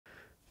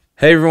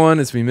Hey everyone,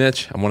 it's me,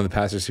 Mitch. I'm one of the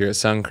pastors here at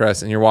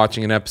Suncrest, and you're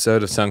watching an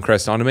episode of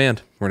Suncrest On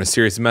Demand. We're in a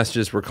series of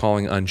messages we're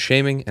calling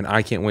Unshaming, and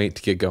I can't wait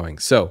to get going.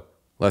 So,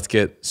 let's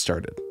get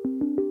started.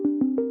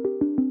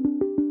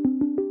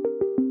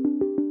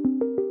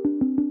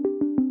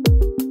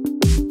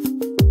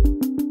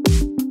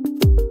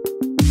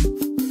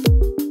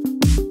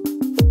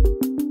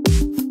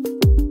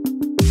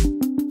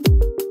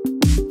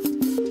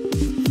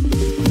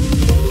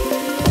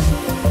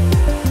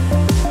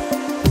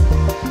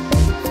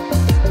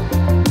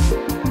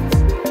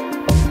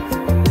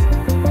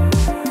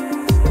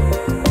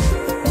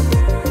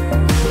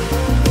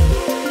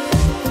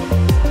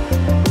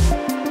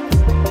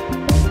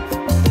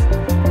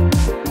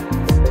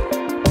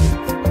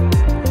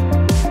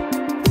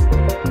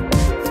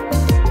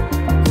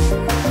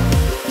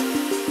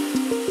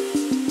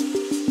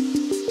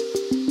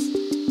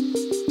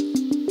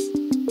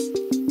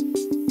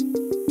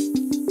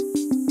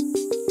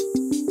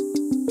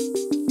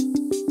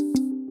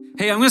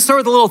 Hey, I'm going to start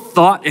with a little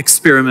thought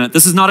experiment.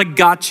 This is not a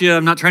gotcha.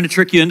 I'm not trying to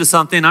trick you into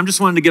something. I'm just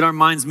wanting to get our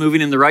minds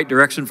moving in the right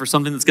direction for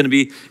something that's going to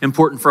be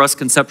important for us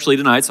conceptually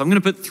tonight. So I'm going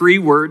to put 3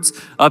 words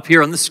up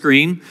here on the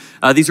screen.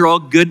 These are all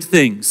good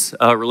things.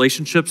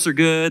 Relationships are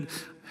good.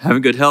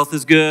 Having good health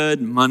is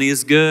good. Money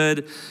is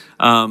good.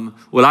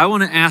 What I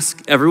want to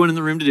ask everyone in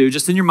the room to do,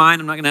 just in your mind,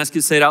 I'm not going to ask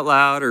you to say it out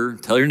loud or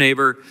tell your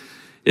neighbor,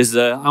 is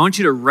I want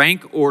you to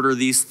rank order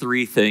these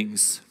 3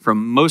 things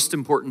from most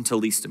important to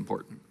least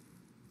important.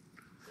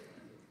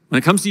 When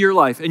it comes to your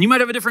life, and you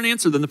might have a different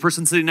answer than the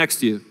person sitting next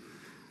to you.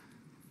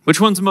 Which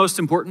one's most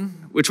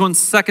important? Which one's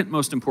second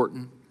most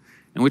important?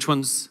 And which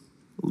one's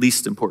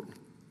least important?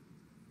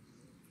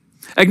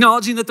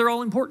 Acknowledging that they're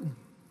all important.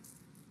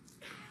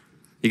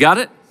 You got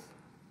it?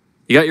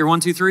 You got your 1,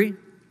 2, 3?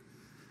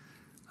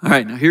 All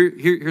right, now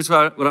here's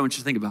what I want you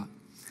to think about.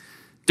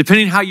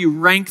 Depending on how you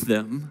rank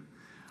them,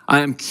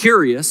 I am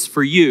curious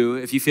for you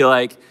if you feel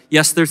like,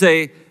 yes,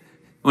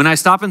 when I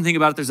stop and think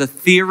about it, there's a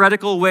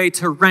theoretical way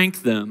to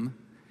rank them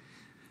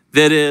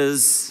that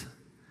is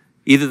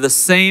either the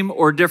same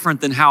or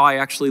different than how I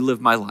actually live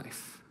my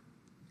life.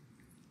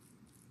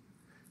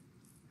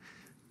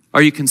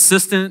 Are you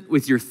consistent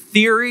with your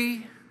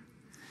theory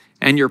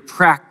and your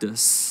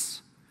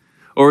practice?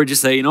 Or would you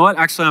say, you know what,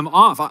 actually I'm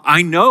off.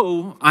 I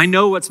know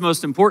what's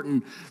most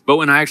important, but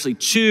when I actually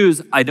choose,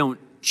 I don't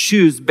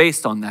choose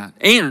based on that.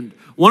 And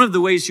one of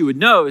the ways you would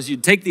know is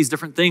you'd take these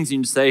different things and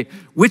you'd say,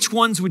 which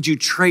ones would you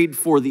trade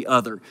for the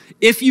other?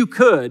 If you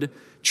could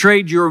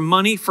trade your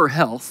money for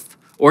health,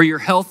 or your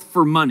health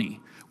for money,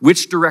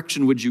 which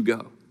direction would you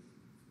go?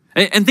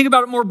 And think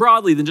about it more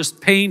broadly than just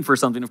paying for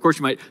something. Of course,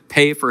 you might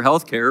pay for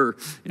health care, or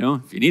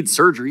if you need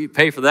surgery, you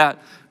pay for that.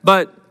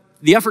 But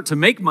the effort to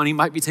make money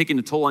might be taking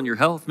a toll on your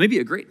health, maybe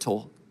a great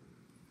toll.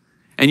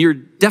 And you're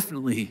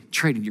definitely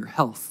trading your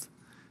health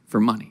for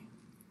money.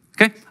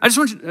 Okay? I just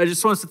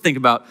want us to think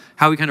about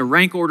how we kind of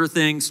rank order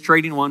things,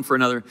 trading one for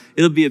another.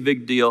 It'll be a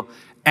big deal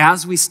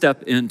as we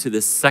step into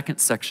this second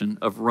section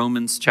of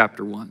Romans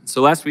chapter 1.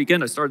 So last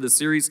weekend, I started this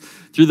series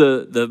through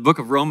the book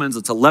of Romans.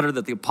 It's a letter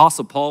that the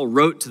Apostle Paul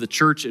wrote to the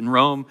church in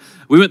Rome.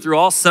 We went through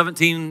all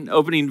 17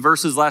 opening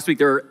verses last week.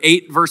 There are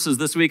 8 verses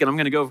this week, and I'm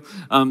going to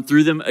go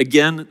through them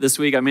again this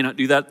week. I may not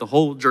do that the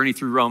whole journey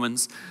through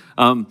Romans.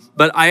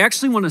 But I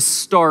actually want to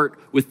start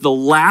with the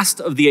last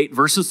of the 8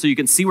 verses so you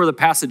can see where the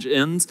passage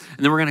ends,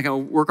 and then we're going to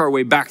work our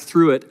way back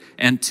through it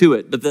and to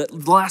it. But the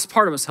last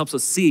part of us helps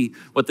us see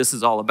what this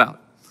is all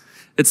about.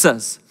 It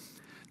says,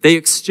 they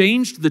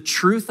exchanged the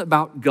truth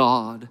about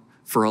God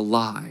for a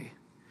lie,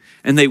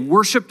 and they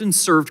worshiped and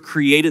served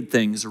created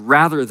things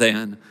rather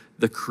than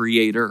the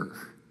Creator,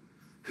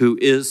 who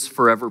is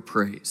forever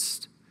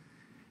praised.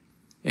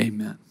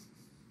 Amen.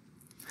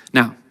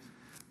 Now,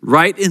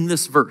 right in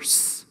this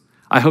verse,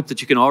 I hope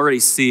that you can already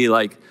see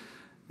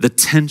the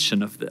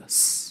tension of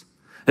this.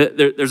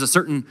 There's a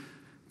certain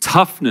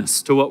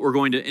toughness to what we're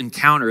going to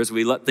encounter as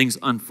we let things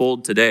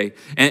unfold today.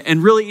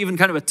 And really even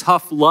kind of a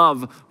tough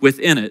love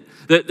within it.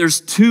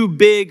 There's 2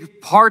 big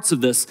parts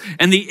of this.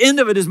 And the end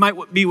of it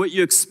might be what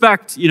you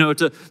expect,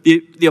 to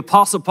the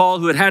Apostle Paul,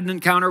 who had an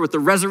encounter with the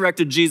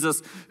resurrected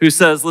Jesus, who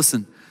says,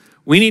 listen,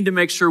 we need to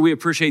make sure we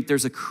appreciate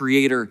there's a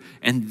Creator,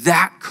 and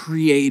that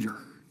Creator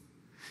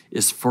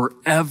is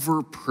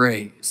forever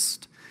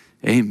praised.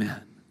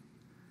 Amen.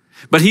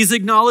 But he's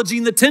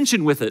acknowledging the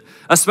tension with it,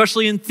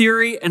 especially in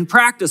theory and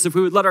practice, if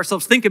we would let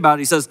ourselves think about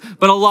it. He says,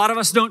 but a lot of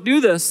us don't do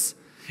this.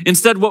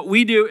 Instead, what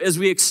we do is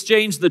we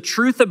exchange the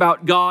truth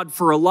about God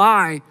for a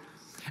lie,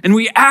 and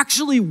we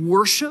actually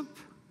worship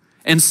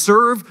and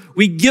serve.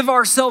 We give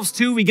ourselves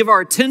to, we give our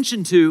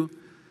attention to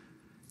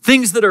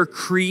things that are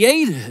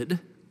created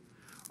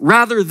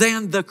rather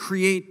than the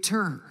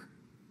Creator.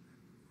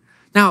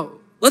 Now,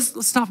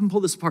 let's stop and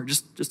pull this apart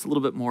just a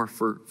little bit more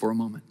for a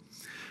moment.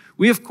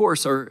 We, of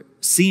course, are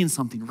seeing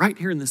something right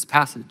here in this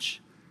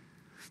passage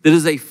that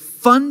is a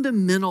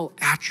fundamental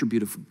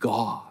attribute of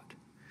God,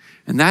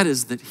 and that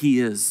is that he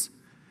is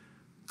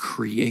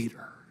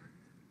Creator.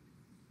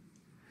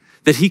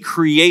 That he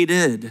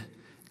created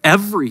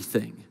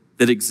everything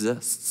that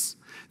exists.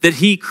 That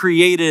he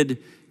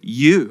created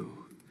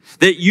you.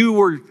 that you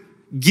were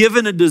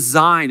given a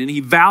design and he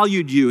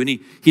valued you and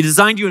he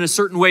designed you in a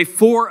certain way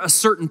for a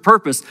certain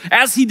purpose,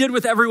 as he did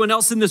with everyone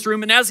else in this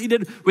room and as he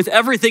did with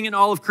everything in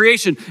all of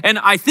creation. And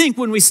I think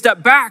when we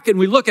step back and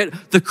we look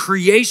at the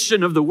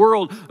creation of the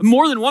world,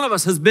 more than one of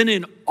us has been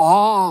in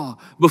awe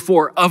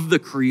before of the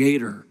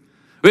Creator.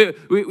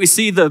 We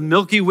see the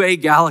Milky Way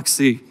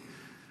galaxy.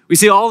 We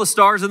see all the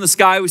stars in the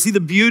sky. We see the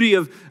beauty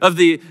of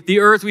the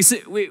earth.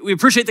 We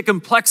appreciate the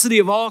complexity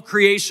of all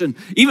creation.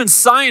 Even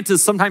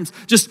scientists sometimes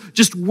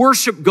just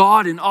worship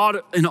God in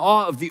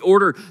awe of the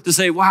order, to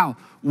say, wow,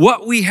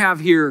 what we have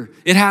here,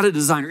 it had a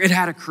designer, it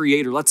had a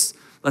creator. Let's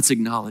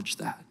acknowledge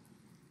that.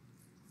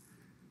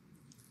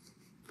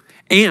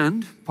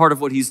 And part of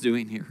what he's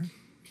doing here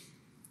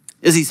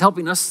is he's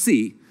helping us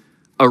see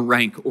a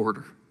rank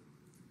order.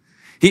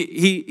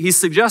 He's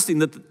suggesting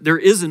that there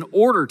is an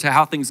order to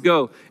how things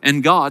go,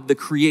 and God, the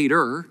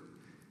Creator,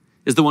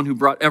 is the one who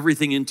brought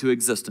everything into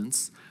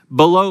existence.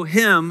 Below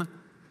him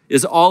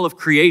is all of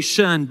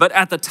creation, but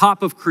at the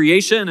top of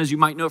creation, as you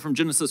might know from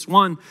Genesis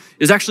 1,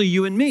 is actually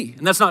you and me.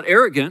 And that's not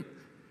arrogant.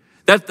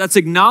 That's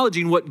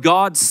acknowledging what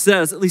God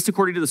says, at least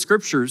according to the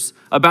scriptures,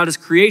 about his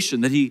creation,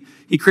 that he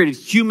created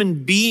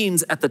human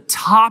beings at the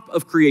top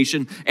of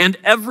creation and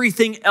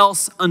everything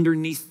else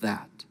underneath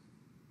that.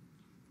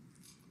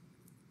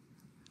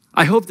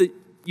 I hope that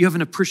you have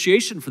an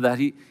appreciation for that.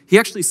 He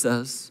actually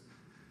says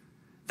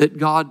that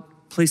God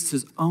placed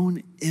his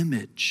own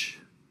image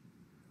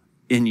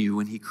in you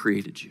when he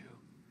created you.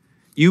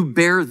 You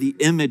bear the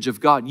image of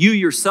God. You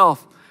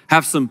yourself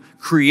have some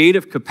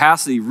creative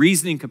capacity,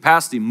 reasoning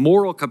capacity,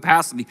 moral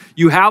capacity.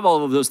 You have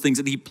all of those things,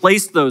 and he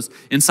placed those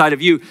inside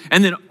of you.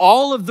 And then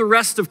all of the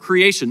rest of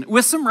creation,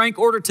 with some rank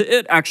order to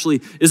it,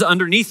 actually, is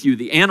underneath you.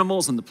 The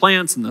animals and the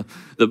plants and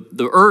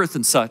the earth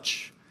and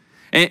such.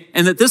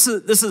 And that this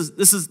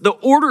is the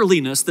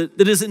orderliness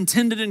that is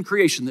intended in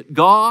creation, that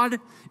God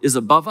is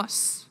above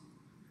us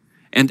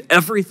and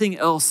everything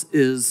else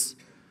is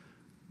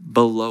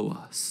below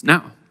us.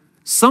 Now,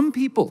 some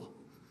people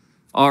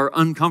are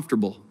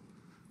uncomfortable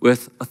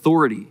with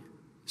authority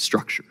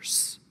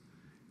structures,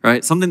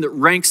 right? Something that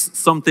ranks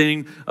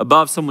something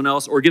above someone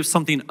else or gives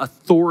something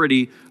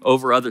authority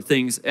over other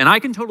things. And I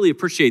can totally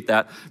appreciate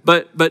that,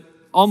 but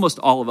almost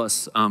all of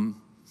us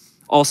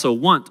also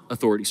want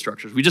authority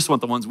structures. We just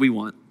want the ones we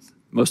want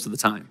most of the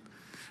time.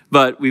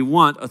 But we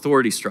want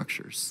authority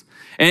structures.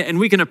 And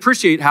we can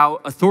appreciate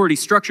how authority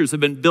structures have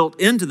been built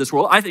into this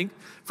world, I think,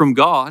 from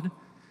God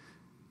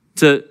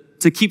to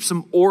keep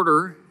some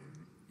order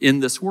in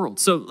this world.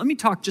 So let me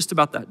talk just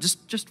about that,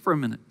 just for a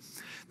minute.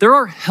 There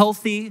are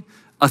healthy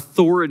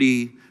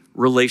authority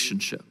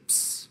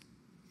relationships,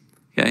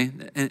 okay?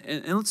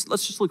 And let's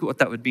just look at what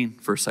that would mean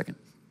for a second.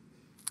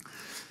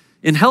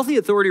 In healthy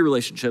authority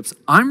relationships,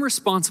 I'm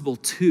responsible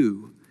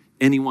to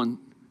anyone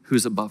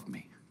who's above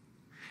me.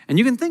 And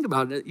you can think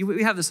about it.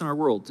 We have this in our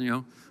world.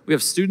 We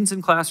have students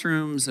in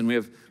classrooms, and we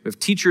have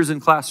teachers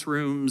in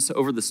classrooms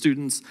over the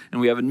students, and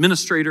we have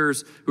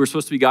administrators who are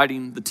supposed to be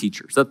guiding the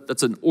teachers.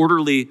 That's an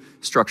orderly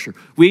structure.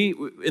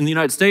 In the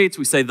United States,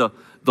 we say the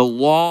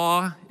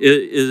law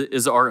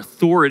is our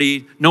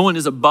authority. No one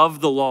is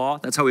above the law.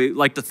 That's how we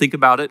like to think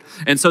about it.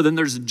 And so then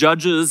there's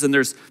judges and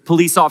there's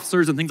police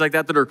officers and things like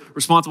that are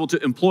responsible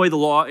to employ the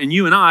law. And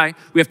you and I,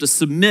 we have to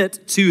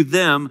submit to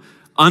them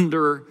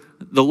under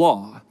the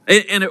law.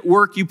 And at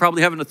work, you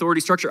probably have an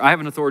authority structure. I have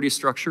an authority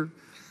structure.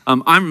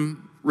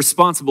 I'm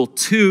responsible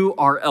to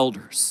our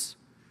elders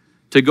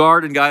to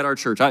guard and guide our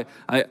church.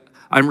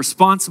 I'm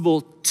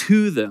responsible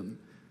to them,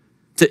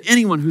 to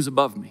anyone who's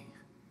above me.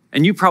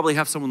 And you probably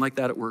have someone like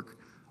that at work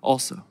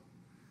also.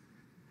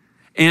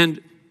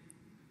 And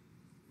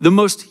the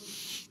most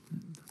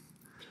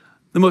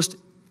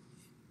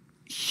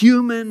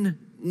human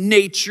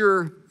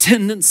nature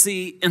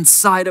tendency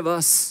inside of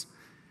us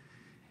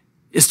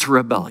is to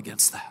rebel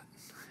against that.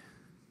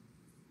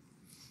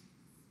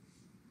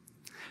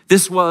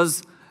 This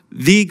was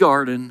the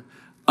Garden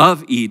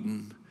of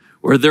Eden,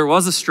 where there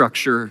was a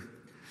structure,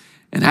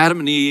 and Adam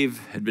and Eve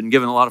had been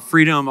given a lot of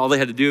freedom. All they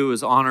had to do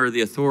was honor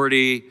the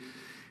authority.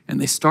 And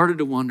they started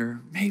to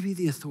wonder, maybe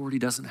the authority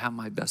doesn't have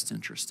my best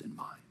interest in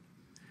mind.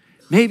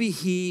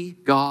 Maybe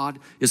God,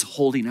 is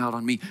holding out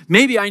on me.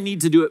 Maybe I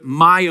need to do it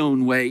my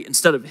own way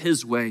instead of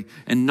his way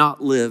and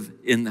not live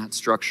in that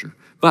structure.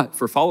 But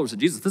for followers of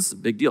Jesus, this is a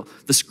big deal.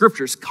 The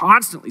scriptures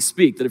constantly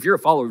speak that if you're a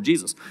follower of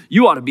Jesus,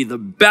 you ought to be the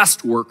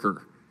best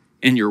worker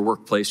in your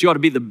workplace. You ought to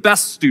be the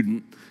best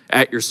student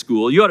at your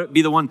school. You ought to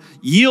be the one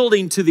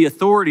yielding to the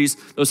authorities,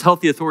 those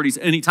healthy authorities,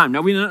 anytime.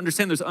 Now, we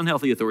understand there's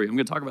unhealthy authority. I'm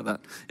going to talk about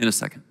that in a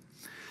second.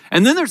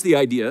 And then there's the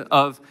idea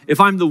of, if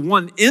I'm the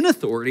one in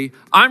authority,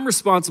 I'm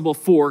responsible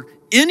for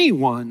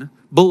anyone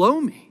below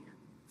me.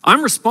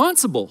 I'm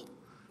responsible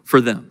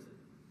for them.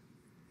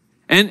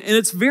 And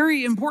it's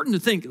very important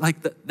to think, like,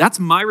 that's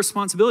my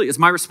responsibility. It's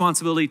my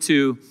responsibility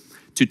to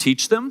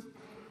teach them,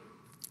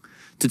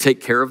 to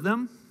take care of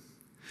them,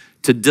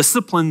 to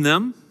discipline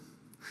them,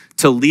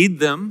 to lead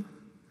them,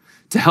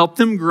 to help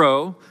them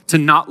grow, to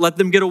not let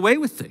them get away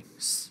with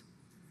things.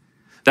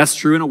 That's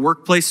true in a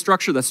workplace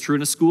structure. That's true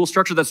in a school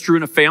structure. That's true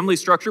in a family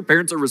structure.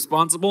 Parents are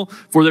responsible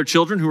for their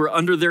children who are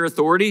under their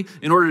authority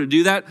in order to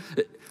do that.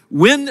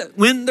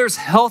 When there's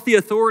healthy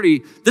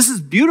authority, this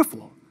is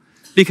beautiful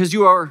because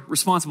you are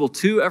responsible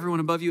to everyone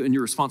above you and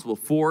you're responsible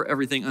for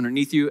everything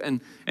underneath you.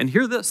 And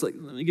hear this, let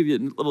me give you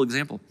a little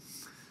example.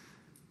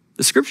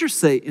 The scriptures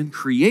say in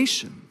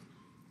creation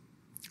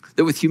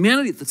that with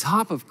humanity at the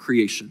top of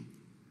creation,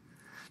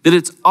 that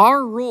it's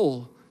our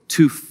role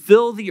to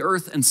fill the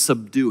earth and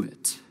subdue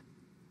it.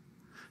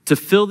 To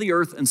fill the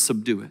earth and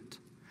subdue it.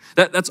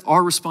 That's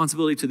our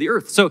responsibility to the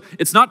earth. So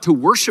it's not to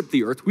worship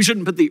the earth. We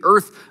shouldn't put the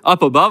earth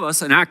up above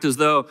us and act as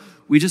though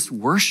we just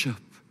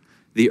worship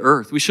the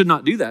earth. We should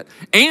not do that.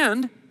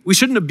 And we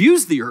shouldn't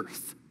abuse the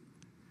earth.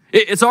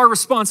 It's our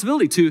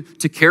responsibility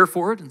to care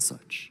for it and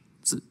such.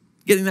 So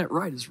getting that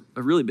right is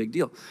a really big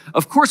deal.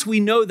 Of course, we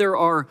know there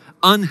are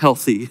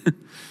unhealthy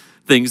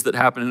things that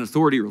happen in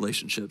authority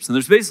relationships. And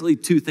there's basically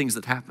two things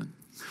that happen.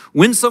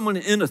 When someone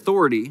in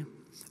authority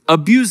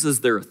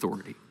abuses their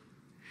authority,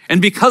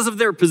 and because of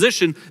their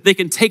position, they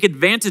can take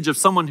advantage of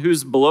someone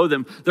who's below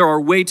them. There are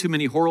way too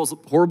many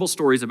horrible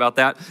stories about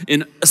that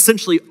in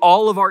essentially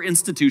all of our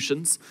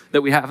institutions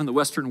that we have in the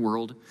Western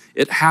world.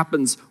 It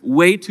happens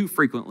way too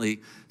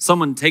frequently.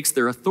 Someone takes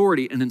their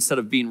authority and instead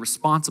of being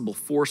responsible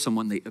for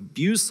someone, they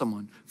abuse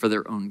someone for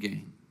their own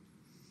gain.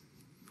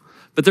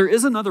 But there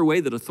is another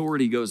way that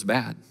authority goes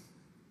bad.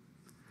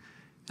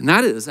 And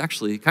that is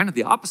actually kind of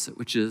the opposite,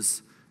 which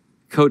is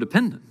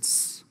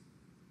codependence.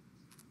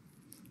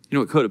 You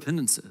know what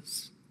codependence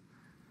is?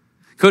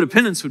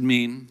 Codependence would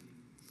mean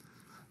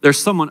there's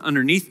someone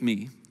underneath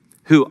me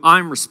who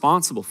I'm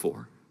responsible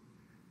for,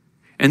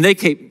 and they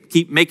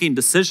keep making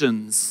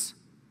decisions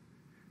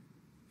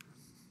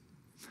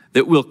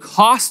that will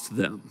cost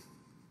them.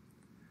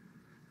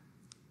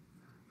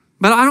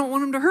 But I don't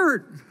want them to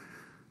hurt.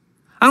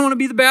 I don't want to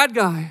be the bad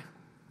guy.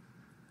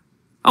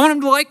 I want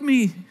them to like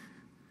me.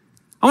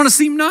 I want to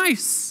seem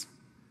nice.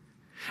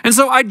 And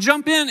so I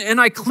jump in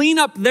and I clean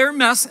up their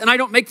mess and I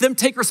don't make them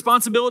take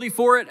responsibility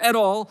for it at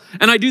all.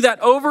 And I do that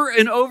over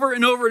and over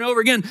and over and over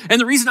again. And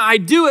the reason I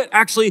do it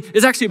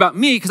is actually about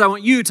me because I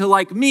want you to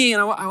like me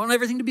and I want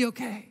everything to be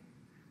okay.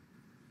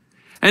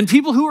 And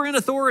people who are in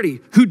authority,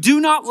 who do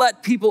not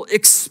let people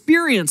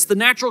experience the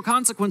natural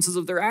consequences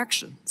of their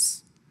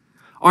actions,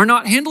 are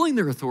not handling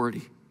their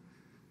authority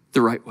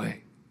the right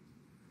way.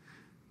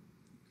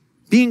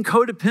 Being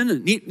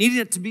codependent, needing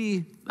it to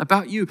be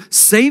about you,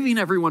 saving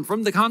everyone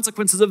from the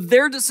consequences of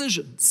their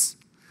decisions.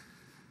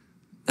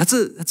 That's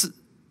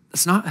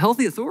not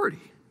healthy authority.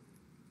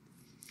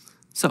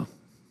 So,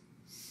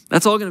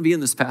 that's all going to be in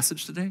this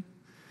passage today.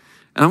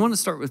 And I want to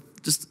start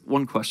with just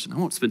one question. I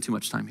won't spend too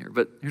much time here,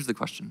 but here's the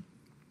question.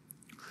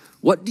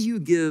 What do you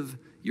give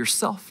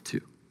yourself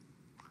to?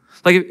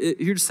 Like if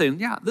you're just saying,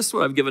 yeah, this is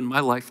what I've given my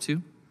life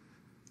to.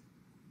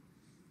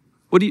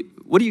 What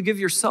do you give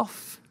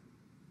yourself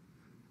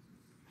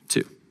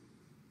to?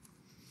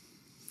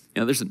 You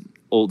know, there's an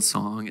old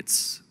song.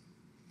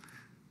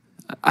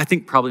 I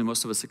think probably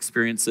most of us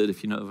experience it,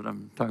 if you know what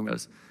I'm talking about.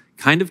 It's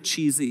kind of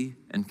cheesy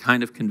and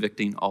kind of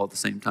convicting all at the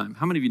same time.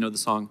 How many of you know the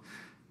song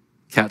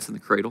Cats in the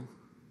Cradle?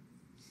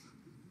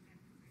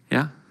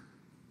 Yeah?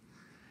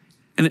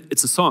 And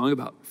it's a song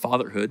about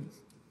fatherhood.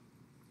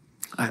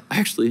 I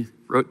actually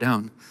wrote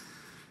down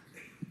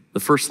the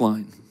first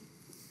line.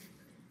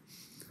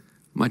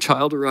 My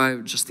child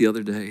arrived just the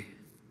other day.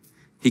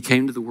 He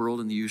came to the world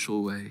in the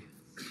usual way.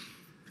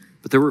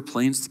 But there were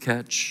planes to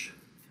catch,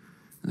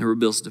 and there were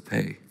bills to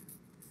pay.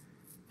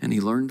 And he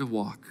learned to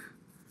walk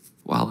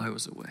while I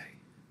was away.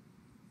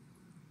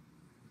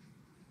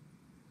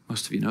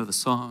 Most of you know the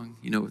song.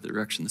 You know what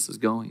direction this is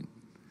going.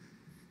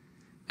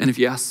 And if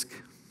you ask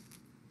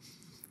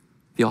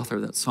the author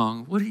of that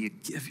song, what do you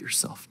give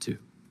yourself to?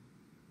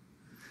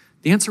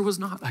 The answer was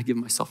not, I give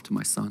myself to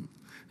my son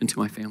and to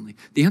my family.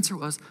 The answer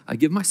was, I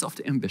give myself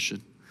to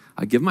ambition.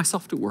 I give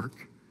myself to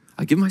work.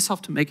 I give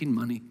myself to making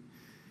money.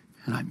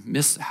 And I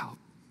miss out.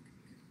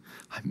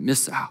 I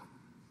miss out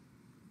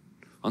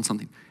on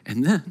something.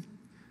 And then,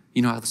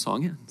 you know how the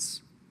song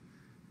ends.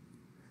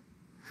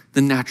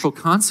 The natural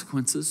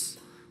consequences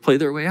play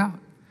their way out.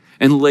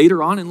 And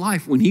later on in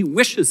life, when he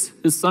wishes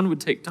his son would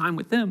take time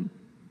with him,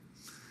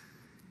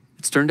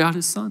 it's turned out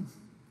his son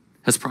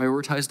has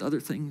prioritized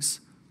other things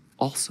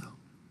also.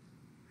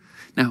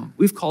 Now,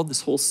 we've called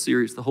this whole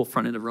series, the whole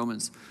front end of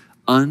Romans,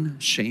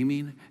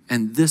 unshaming,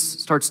 and this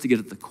starts to get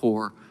at the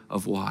core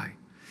of why.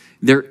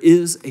 There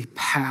is a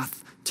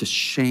path to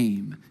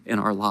shame in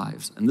our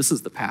lives, and this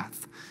is the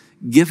path.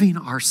 Giving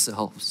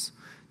ourselves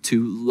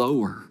to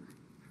lower,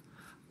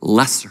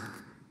 lesser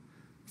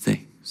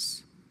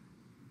things.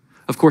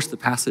 Of course, the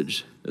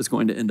passage is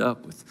going to end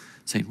up with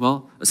saying,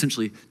 well,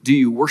 essentially, do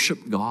you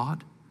worship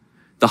God,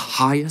 the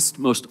highest,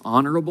 most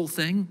honorable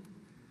thing?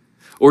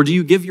 Or do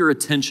you give your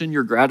attention,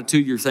 your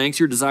gratitude, your thanks,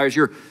 your desires,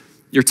 your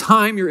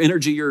time, your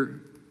energy,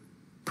 your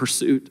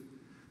pursuit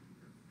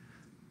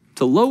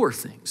to lower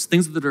things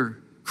that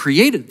are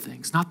created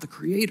things, not the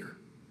creator?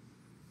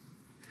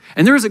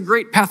 And there is a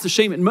great path to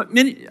shame. And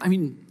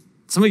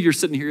Some of you are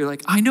sitting here, you're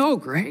like, I know,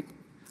 Greg.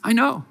 I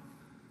know.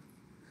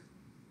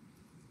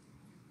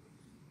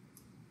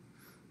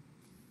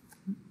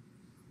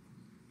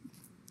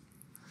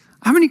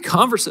 How many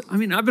conversations? I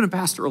mean, I've been a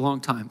pastor a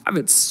long time. I've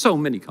had so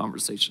many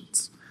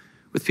conversations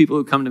with people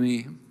who come to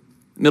me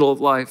middle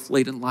of life,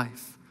 late in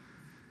life.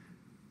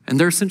 And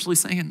they're essentially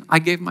saying, I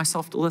gave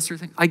myself to lesser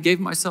things. I gave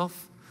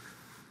myself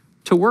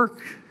to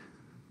work.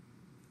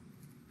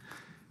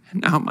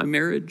 And now my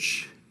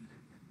marriage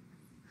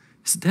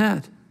is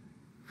dead.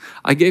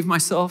 I gave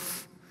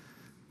myself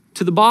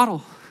to the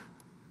bottle.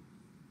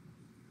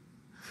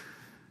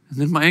 And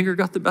then my anger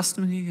got the best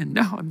of me, and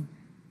now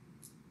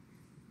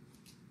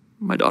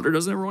my daughter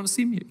doesn't ever want to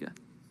see me again.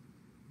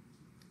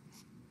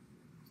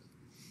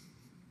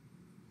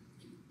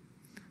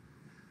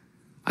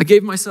 I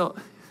gave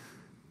myself.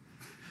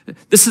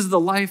 This is the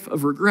life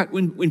of regret.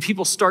 When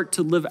people start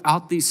to live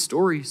out these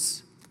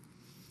stories,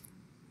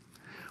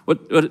 what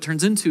it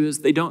turns into is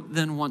they don't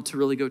then want to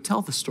really go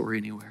tell the story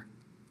anywhere.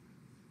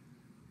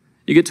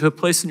 You get to a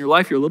place in your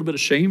life, you're a little bit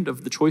ashamed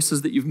of the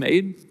choices that you've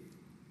made,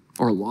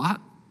 or a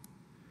lot.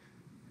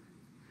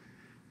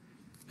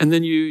 And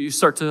then you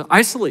start to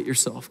isolate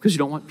yourself because you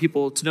don't want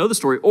people to know the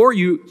story. Or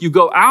you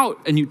go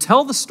out and you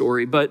tell the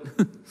story, but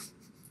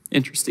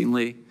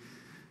interestingly,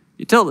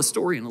 you tell the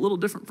story in a little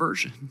different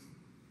version.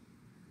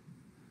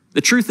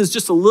 The truth is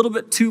just a little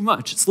bit too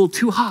much. It's a little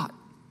too hot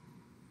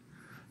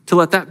to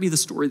let that be the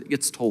story that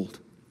gets told.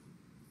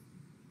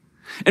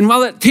 And while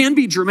that can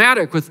be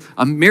dramatic with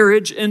a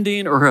marriage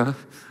ending or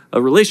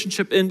a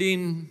relationship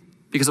ending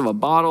because of a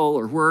bottle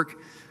or work,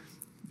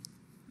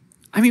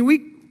 I mean,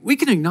 we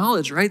can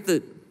acknowledge, right,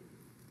 that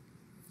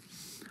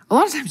a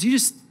lot of times you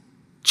just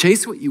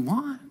chase what you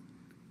want.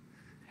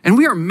 And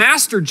we are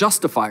master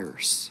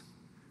justifiers.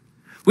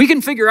 We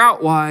can figure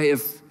out why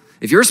if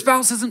your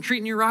spouse isn't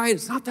treating you right,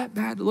 it's not that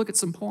bad to look at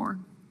some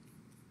porn.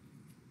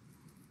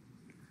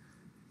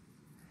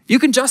 You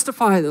can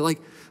justify that,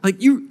 like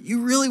you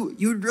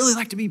would really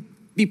like to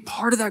be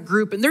part of that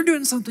group, and they're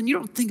doing something you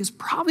don't think is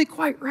probably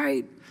quite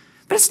right,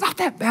 but it's not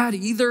that bad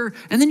either.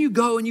 And then you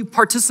go and you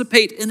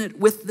participate in it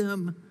with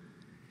them.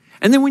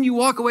 And then when you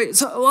walk away,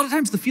 so a lot of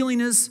times the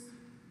feeling is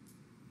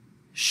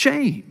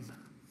shame.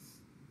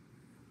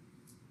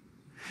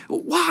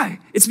 Why?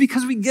 It's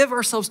because we give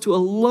ourselves to a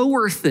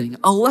lower thing,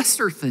 a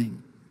lesser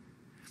thing.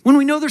 When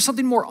we know there's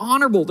something more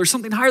honorable, there's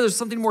something higher, there's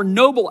something more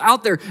noble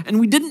out there, and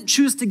we didn't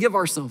choose to give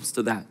ourselves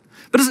to that.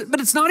 But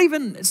it's not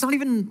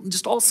even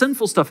just all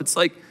sinful stuff. It's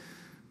like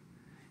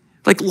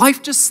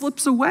life just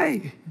slips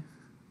away.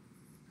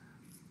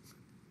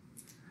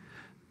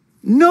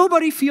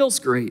 Nobody feels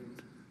great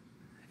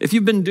if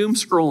you've been doom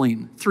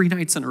scrolling 3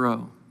 nights in a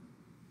row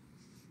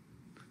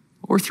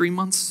or 3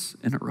 months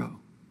in a row.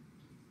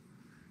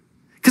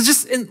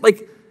 Because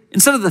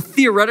instead of the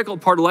theoretical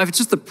part of life, it's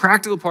just the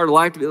practical part of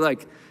life to be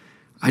like,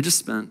 I just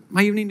spent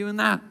my evening doing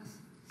that.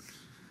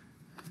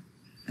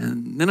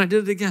 And then I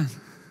did it again.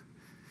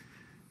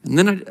 And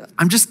then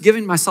I'm just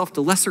giving myself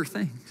to lesser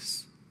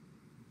things.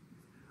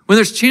 When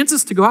there's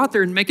chances to go out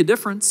there and make a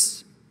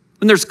difference,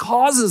 when there's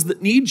causes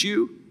that need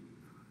you,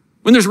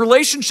 when there's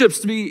relationships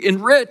to be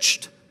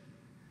enriched,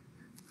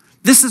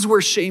 this is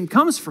where shame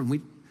comes from.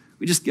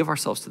 We just give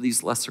ourselves to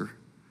these lesser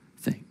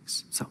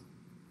things. So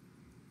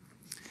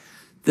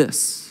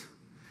this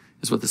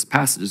is what this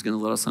passage is going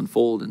to let us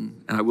unfold,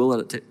 and I will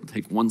let it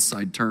take one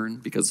side turn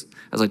because,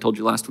 as I told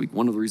you last week,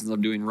 one of the reasons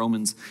I'm doing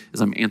Romans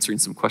is I'm answering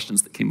some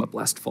questions that came up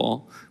last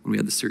fall when we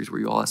had the series where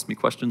you all asked me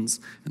questions,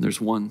 and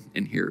there's one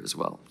in here as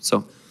well. So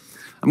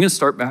I'm going to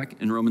start back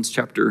in Romans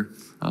chapter,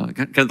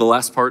 kind of the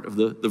last part of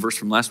the verse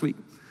from last week,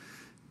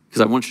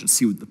 because I want you to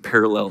see the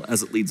parallel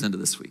as it leads into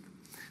this week.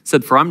 It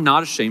said, "For I'm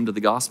not ashamed of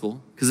the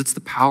gospel, because it's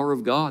the power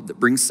of God that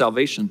brings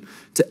salvation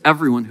to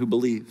everyone who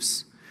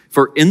believes.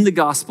 For in the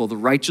gospel, the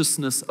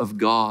righteousness of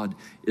God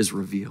is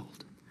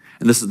revealed."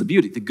 And this is the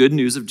beauty. The good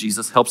news of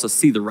Jesus helps us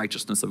see the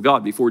righteousness of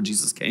God. Before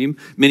Jesus came,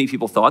 many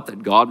people thought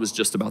that God was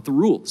just about the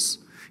rules.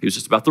 He was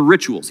just about the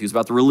rituals. He was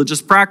about the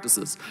religious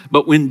practices.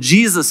 But when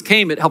Jesus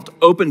came, it helped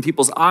open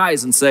people's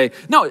eyes and say,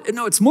 no,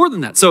 it's more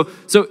than that. So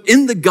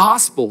in the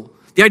gospel,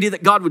 the idea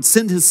that God would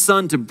send his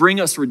son to bring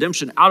us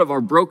redemption out of our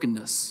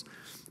brokenness,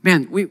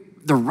 man,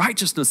 the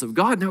righteousness of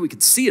God, now we can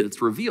see it. It's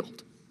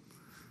revealed.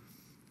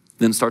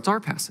 Then starts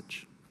our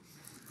passage.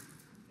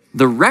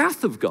 The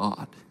wrath of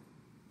God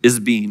is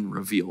being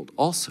revealed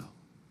also.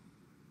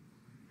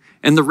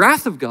 And the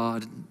wrath of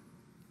God,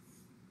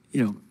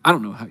 I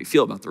don't know how you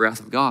feel about the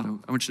wrath of God.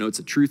 I want you to know it's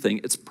a true thing.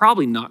 It's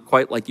probably not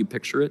quite like you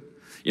picture it.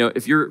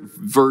 If your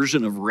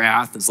version of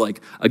wrath is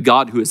like a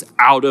God who is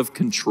out of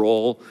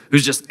control,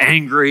 who's just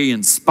angry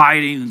and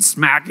spiting and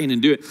smacking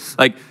and doing,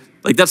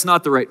 like that's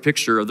not the right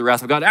picture of the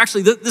wrath of God.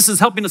 Actually, this is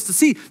helping us to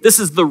see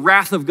this is the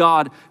wrath of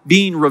God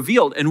being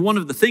revealed. And one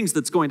of the things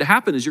that's going to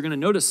happen is you're going to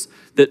notice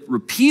that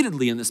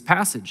repeatedly in this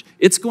passage,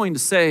 it's going to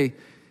say,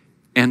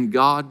 and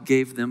God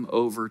gave them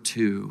over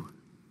to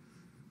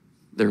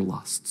their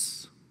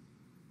lusts.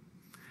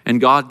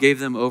 And God gave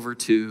them over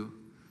to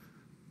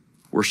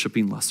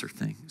worshiping lesser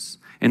things.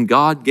 And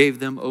God gave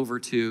them over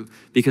to,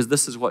 because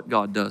this is what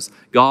God does.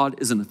 God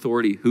is an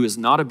authority who is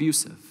not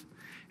abusive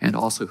and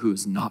also who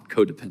is not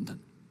codependent.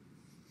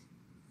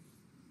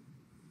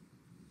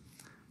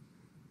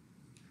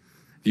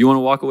 If you want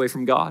to walk away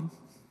from God,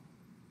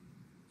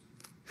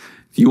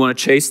 if you want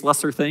to chase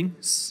lesser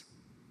things,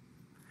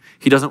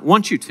 he doesn't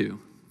want you to.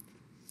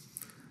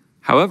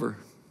 However,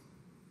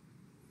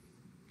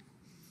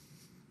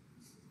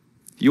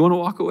 if you want to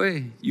walk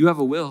away, you have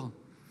a will.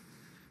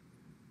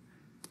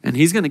 And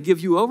he's going to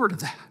give you over to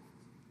that.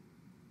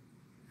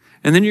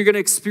 And then you're going to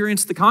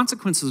experience the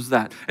consequences of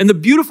that. And the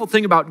beautiful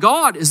thing about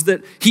God is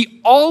that he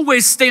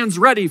always stands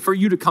ready for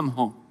you to come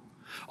home.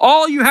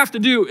 All you have to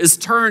do is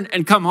turn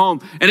and come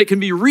home, and it can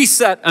be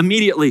reset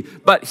immediately.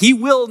 But he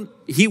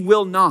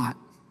will not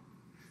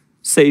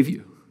save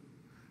you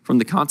from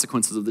the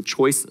consequences of the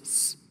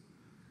choices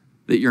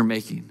that you're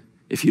making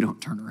if you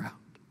don't turn around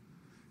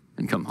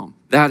and come home.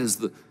 That is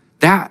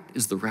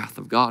the wrath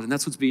of God, and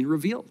that's what's being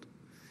revealed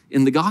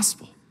in the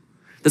gospel.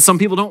 That some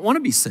people don't want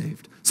to be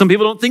saved. Some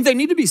people don't think they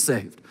need to be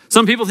saved.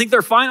 Some people think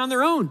they're fine on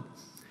their own.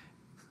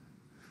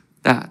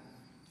 That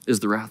is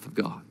the wrath of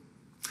God.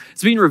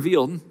 It's being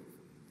revealed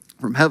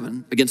from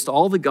heaven against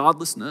all the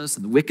godlessness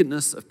and the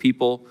wickedness of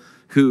people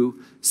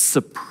who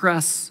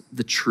suppress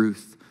the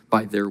truth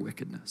by their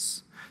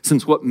wickedness.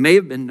 Since what may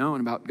have been known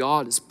about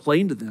God is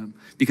plain to them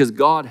because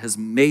God has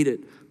made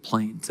it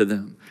plain to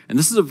them. And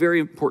this is a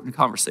very important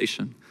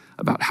conversation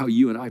about how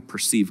you and I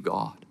perceive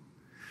God.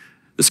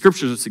 The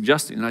scriptures are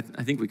suggesting, and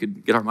I think we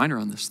could get our mind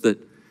around this, that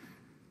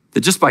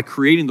just by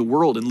creating the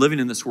world and living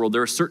in this world,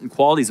 there are certain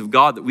qualities of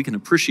God that we can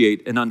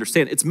appreciate and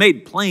understand. It's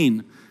made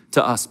plain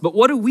to us. But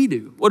what do we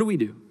do? What do we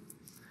do?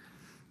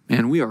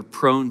 Man, we are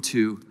prone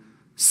to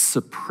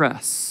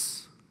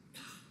suppress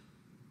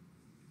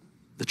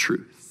the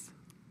truth.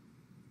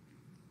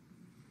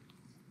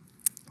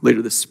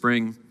 Later this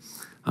spring,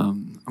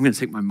 I'm going to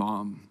take my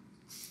mom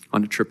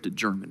on a trip to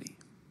Germany.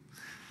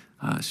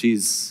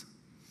 She's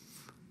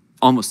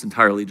almost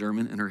entirely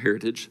German in her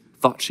heritage.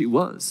 Thought she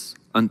was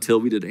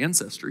until we did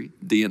ancestry,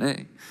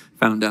 DNA.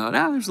 Found out,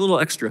 there's a little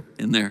extra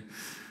in there.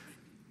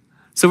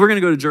 So we're going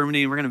to go to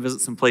Germany and we're going to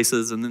visit some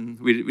places. And then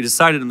we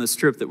decided on this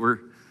trip that we're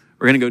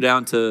going to go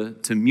down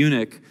to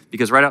Munich,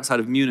 because right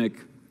outside of Munich,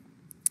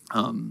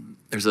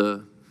 there's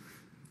a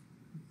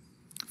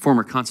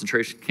former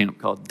concentration camp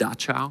called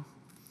Dachau.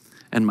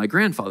 And my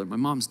grandfather, my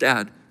mom's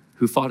dad,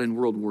 who fought in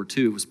World War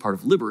II, was part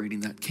of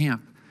liberating that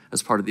camp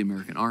as part of the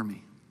American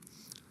Army.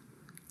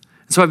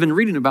 And so I've been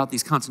reading about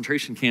these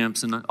concentration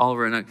camps and all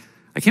over, and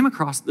I came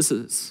across, this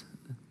is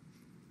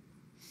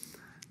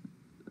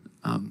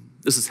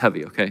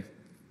heavy, okay?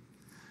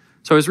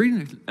 So I was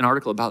reading an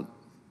article about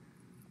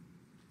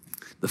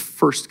the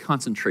first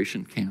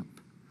concentration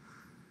camp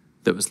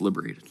that was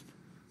liberated.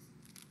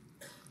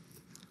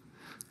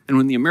 And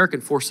when the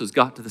American forces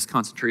got to this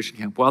concentration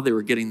camp, while they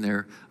were getting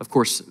there, of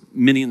course,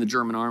 many in the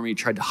German army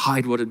tried to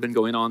hide what had been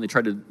going on. They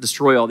tried to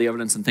destroy all the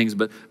evidence and things,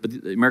 but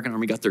the American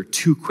army got there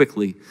too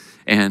quickly,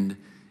 and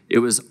it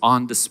was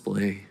on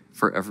display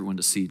for everyone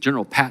to see.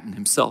 General Patton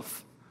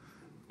himself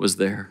was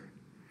there.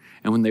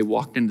 And when they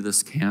walked into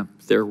this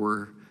camp, there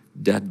were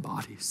dead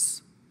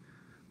bodies,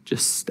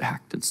 just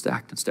stacked and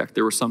stacked and stacked.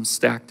 There were some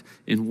stacked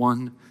in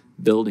one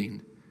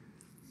building.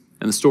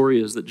 And the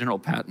story is that General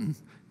Patton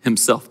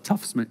himself,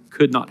 toughest man,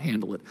 could not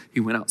handle it. He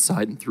went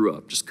outside and threw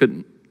up, just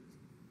couldn't.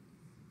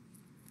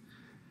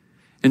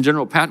 And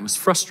General Patton was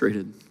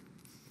frustrated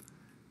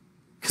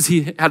because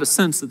he had a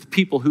sense that the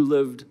people who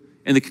lived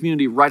in the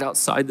community right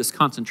outside this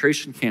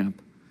concentration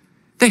camp,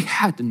 they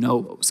had to know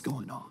what was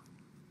going on.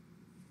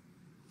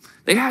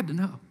 They had to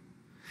know.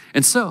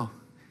 And so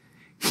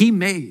he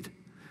made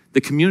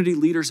the community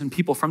leaders and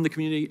people from the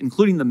community,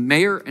 including the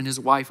mayor and his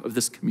wife of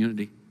this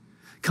community,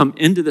 come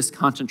into this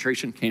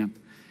concentration camp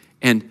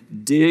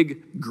and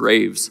dig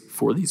graves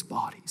for these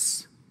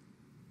bodies.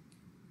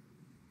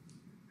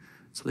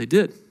 So they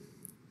did.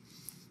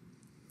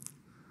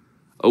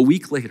 A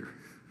week later,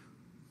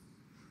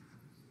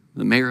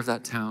 the mayor of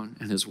that town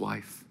and his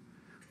wife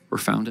were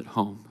found at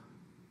home,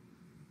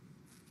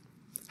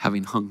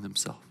 having hung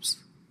themselves,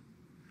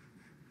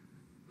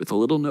 with a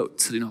little note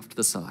sitting off to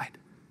the side.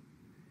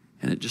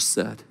 And it just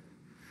said,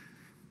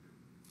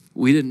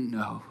 "We didn't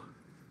know,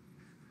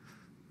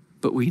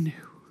 but we knew.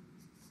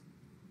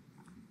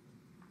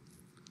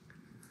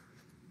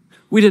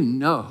 We didn't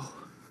know,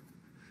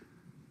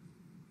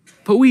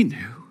 but we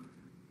knew."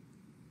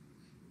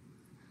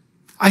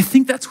 I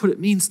think that's what it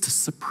means to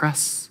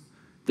suppress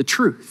the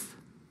truth.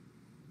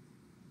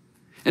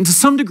 And to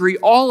some degree,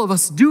 all of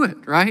us do it,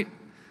 right?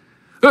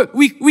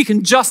 We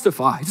can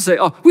justify to say,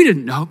 we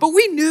didn't know, but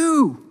we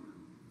knew.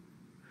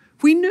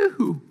 We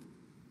knew.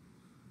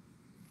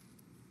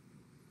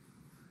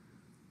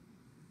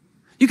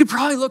 You could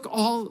probably look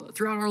all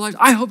throughout our lives.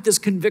 I hope this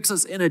convicts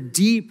us in a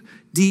deep,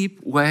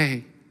 deep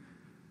way.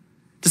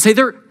 To say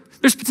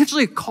there's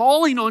potentially a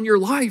calling on your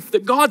life,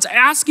 that God's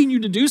asking you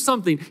to do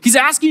something. He's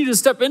asking you to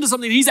step into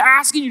something. He's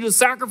asking you to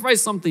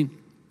sacrifice something.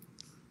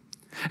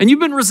 And you've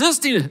been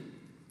resisting it.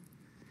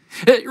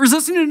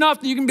 Resisting it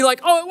enough that you can be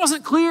like, oh, it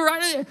wasn't clear.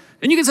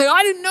 And you can say,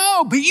 I didn't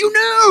know, but you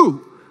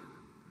knew.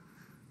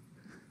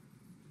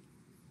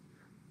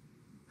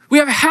 We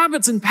have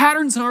habits and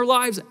patterns in our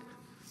lives,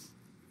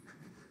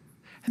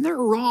 and they're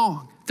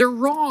wrong. They're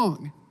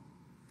wrong.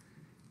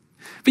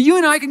 But you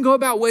and I can go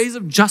about ways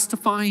of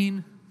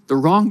justifying the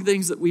wrong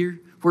things that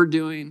we're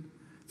doing,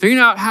 figuring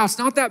out how it's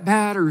not that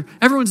bad, or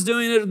everyone's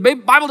doing it. The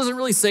Bible doesn't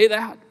really say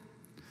that.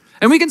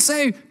 And we can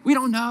say, we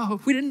don't know,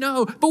 we didn't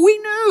know, but we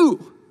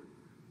knew.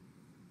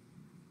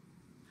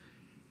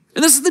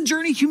 And this is the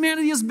journey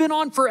humanity has been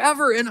on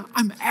forever. And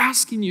I'm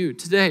asking you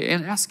today,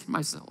 and asking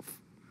myself,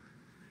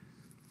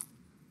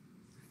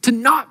 to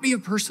not be a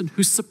person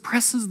who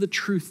suppresses the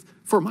truth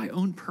for my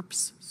own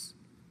purposes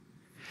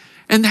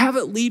and have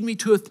it lead me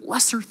to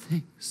lesser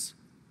things,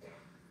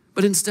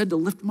 but instead to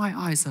lift my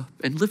eyes up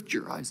and lift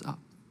your eyes up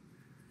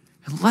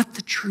and let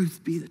the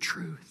truth be the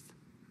truth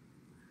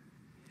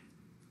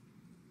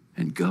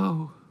and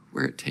go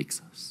where it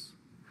takes us.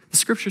 The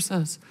scripture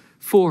says,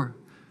 for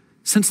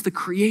since the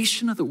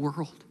creation of the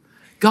world,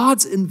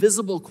 God's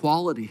invisible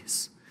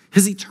qualities,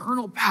 his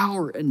eternal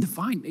power and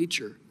divine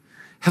nature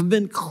have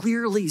been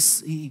clearly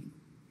seen.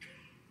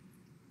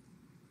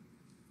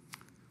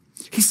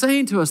 He's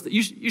saying to us that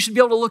you should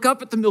be able to look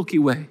up at the Milky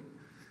Way.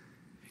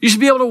 You should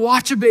be able to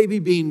watch a baby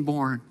being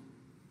born.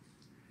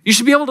 You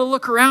should be able to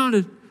look around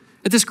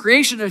at this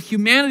creation, at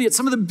humanity, at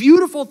some of the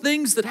beautiful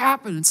things that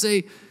happen and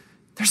say,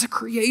 there's a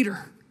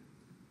creator.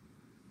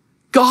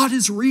 God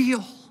is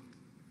real.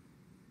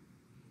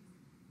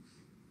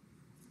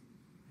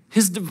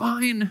 His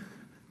divine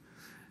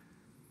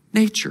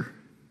nature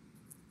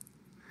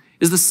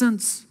is the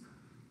sense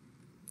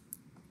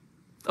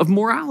of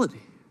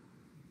morality,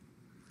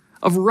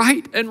 of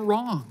right and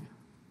wrong.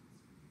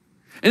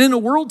 And in a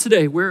world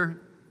today where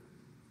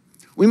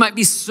we might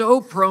be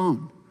so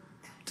prone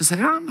to say,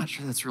 I'm not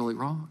sure that's really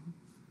wrong.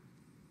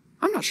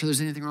 I'm not sure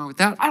there's anything wrong with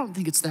that. I don't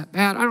think it's that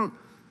bad.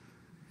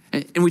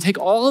 And we take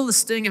all the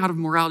sting out of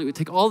morality. We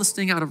take all the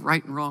sting out of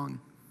right and wrong.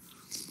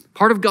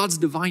 Part of God's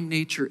divine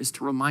nature is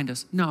to remind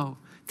us, no,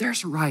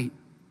 there's right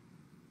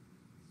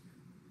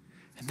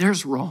and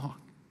there's wrong.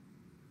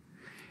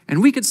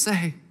 And we could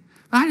say,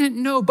 I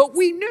didn't know, but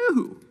we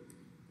knew.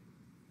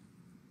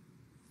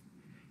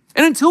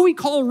 And until we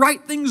call right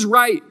things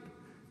right,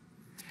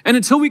 and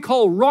until we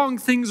call wrong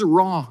things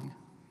wrong,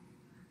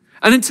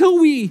 and until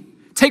we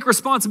take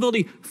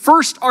responsibility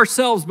first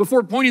ourselves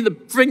before pointing the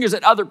fingers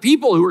at other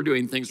people who are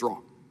doing things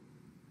wrong,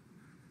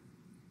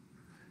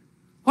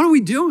 what are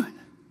we doing?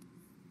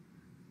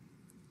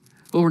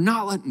 Well, we're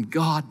not letting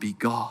God be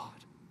God.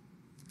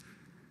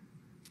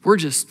 We're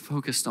just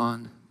focused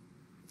on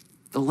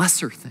the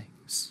lesser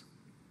things.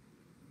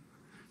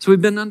 So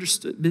we've been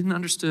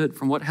understood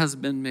from what has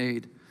been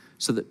made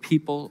so that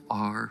people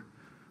are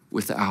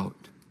without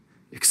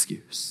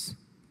excuse.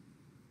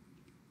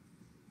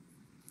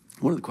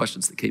 One of the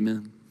questions that came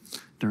in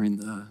during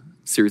the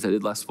series I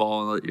did last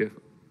fall, I'll let you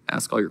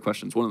ask all your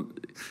questions.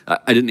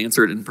 I didn't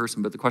answer it in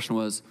person, but the question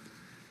was,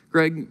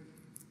 Greg,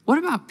 what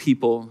about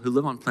people who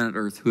live on planet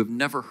Earth who have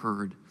never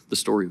heard the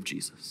story of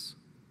Jesus?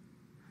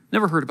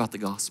 Never heard about the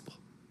gospel?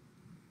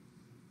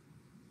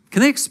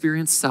 Can they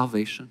experience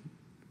salvation?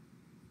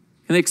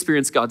 Can they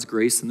experience God's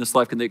grace in this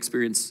life? Can they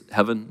experience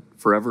heaven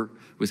forever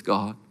with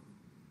God?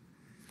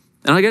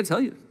 And I got to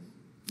tell you,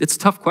 it's a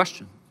tough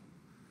question.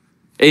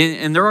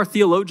 And there are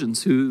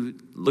theologians who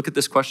look at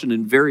this question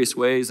in various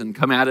ways and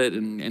come at it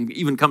and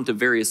even come to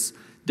various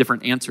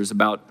different answers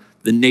about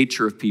the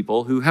nature of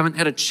people who haven't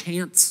had a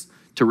chance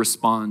to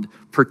respond,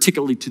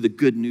 particularly to the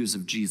good news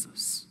of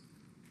Jesus.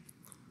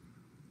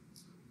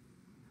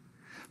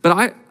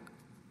 But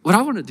what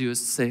I want to do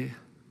is say,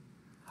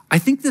 I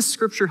think this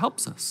scripture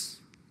helps us.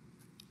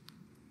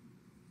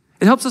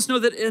 It helps us know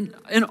that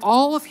in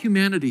all of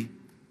humanity,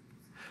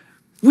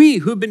 we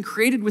who have been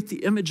created with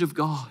the image of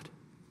God,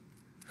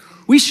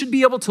 we should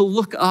be able to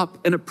look up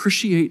and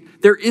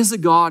appreciate there is a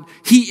God.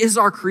 He is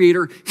our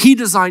creator. He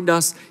designed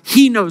us.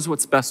 He knows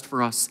what's best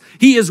for us.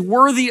 He is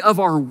worthy of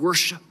our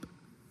worship.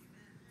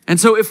 And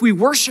so if we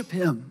worship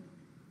him,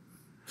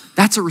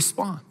 that's a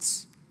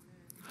response.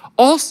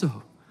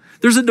 Also,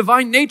 there's a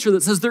divine nature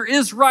that says there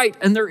is right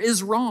and there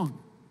is wrong.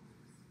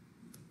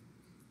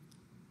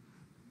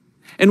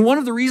 And one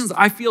of the reasons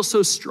I feel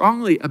so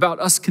strongly about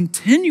us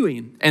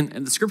continuing, and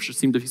the scriptures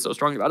seem to be so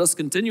strong about us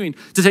continuing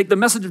to take the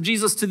message of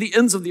Jesus to the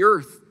ends of the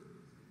earth,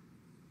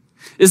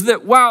 is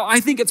that, wow,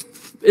 I think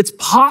it's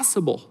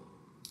possible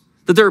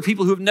that there are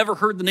people who have never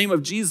heard the name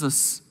of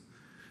Jesus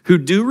who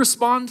do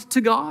respond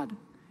to God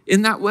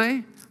in that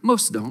way.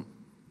 Most don't.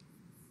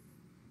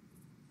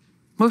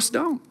 Most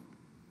don't.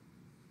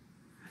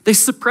 They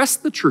suppress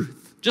the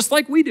truth, just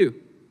like we do.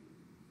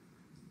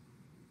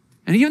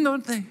 And even though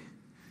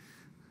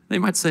they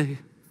might say,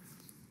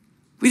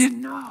 we didn't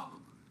know,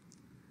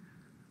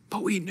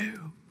 but we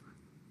knew.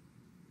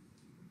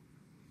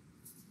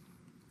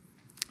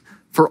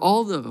 For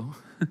although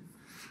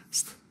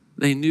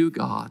they knew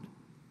God,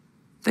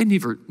 they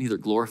neither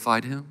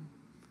glorified him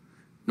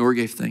nor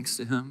gave thanks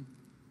to him.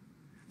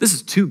 This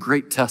is two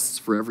great tests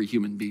for every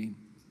human being.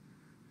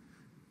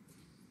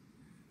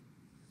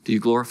 Do you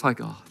glorify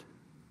God?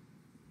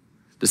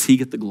 Does he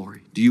get the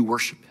glory? Do you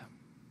worship him?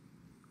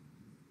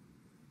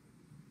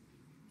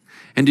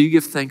 And do you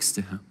give thanks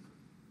to him?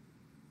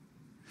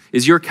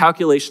 Is your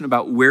calculation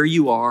about where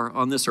you are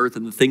on this earth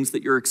and the things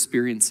that you're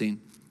experiencing,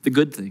 the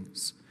good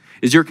things,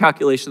 is your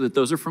calculation that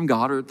those are from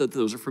God or that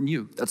those are from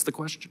you? That's the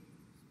question.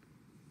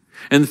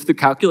 And if the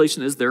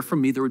calculation is they're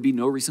from me, there would be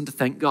no reason to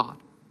thank God.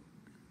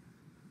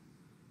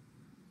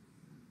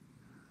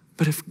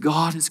 But if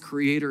God is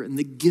creator and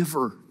the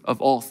giver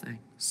of all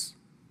things,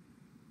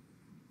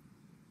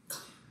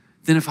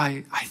 then if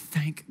I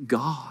thank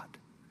God,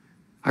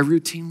 I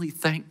routinely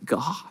thank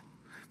God.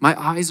 My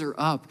eyes are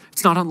up.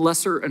 It's not on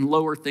lesser and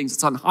lower things.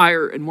 It's on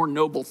higher and more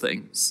noble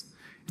things.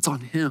 It's on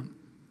him.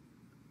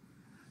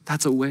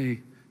 That's a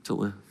way to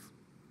live.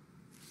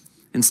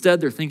 Instead,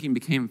 their thinking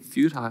became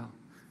futile,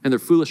 and their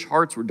foolish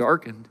hearts were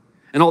darkened.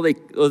 And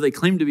although they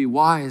claimed to be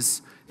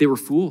wise, they were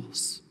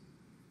fools.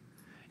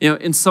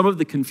 In some of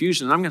the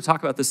confusion, and I'm going to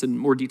talk about this in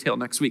more detail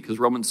next week because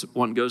Romans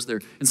 1 goes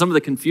there, and some of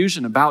the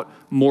confusion about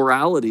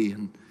morality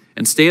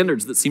and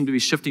standards that seem to be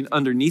shifting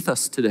underneath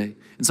us today,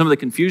 and some of the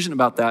confusion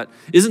about that,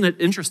 isn't it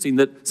interesting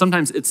that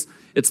sometimes it's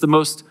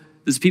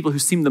these people who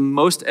seem the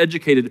most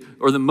educated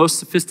or the most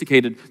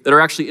sophisticated that are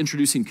actually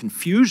introducing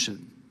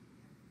confusion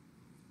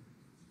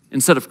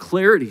instead of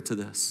clarity to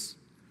this.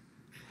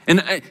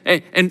 And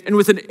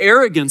with an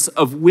arrogance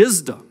of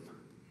wisdom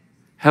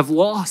have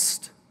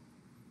lost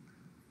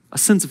a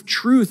sense of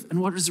truth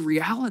and what is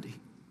reality.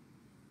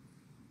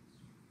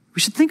 We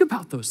should think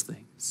about those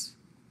things.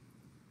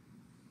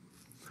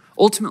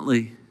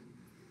 Ultimately,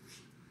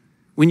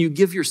 when you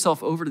give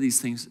yourself over to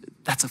these things,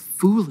 that's a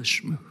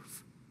foolish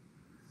move.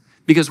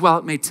 Because while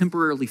it may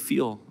temporarily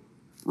feel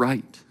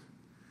right,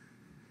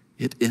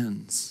 it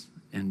ends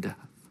in death.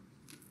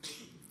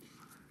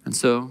 And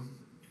so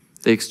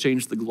they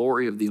exchanged the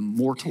glory of the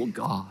immortal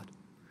God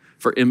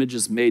for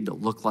images made to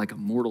look like a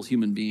mortal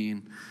human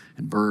being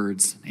and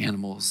birds and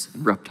animals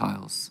and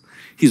reptiles.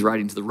 He's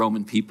writing to the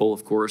Roman people,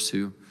 of course,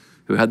 who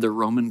had their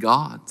Roman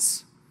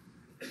gods.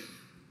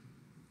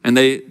 And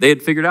they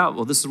had figured out,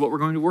 well, this is what we're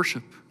going to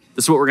worship.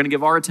 This is what we're going to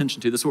give our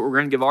attention to. This is what we're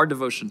going to give our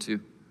devotion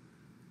to.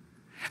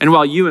 And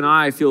while you and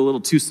I feel a little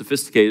too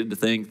sophisticated to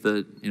think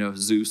that,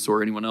 Zeus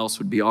or anyone else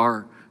would be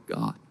our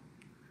God,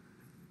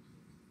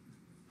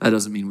 that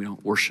doesn't mean we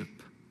don't worship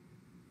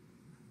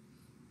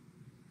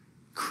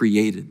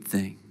created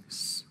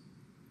things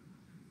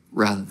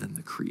rather than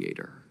the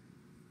Creator.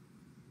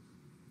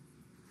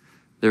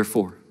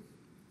 Therefore,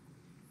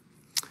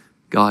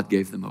 God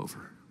gave them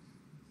over.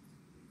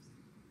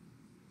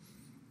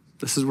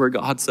 This is where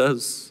God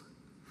says,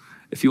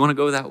 if you want to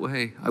go that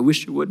way, I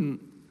wish you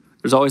wouldn't.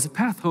 There's always a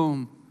path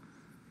home,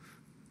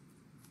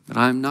 but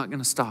I'm not going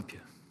to stop you.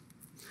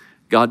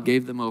 God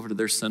gave them over to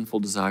their sinful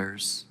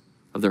desires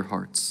of their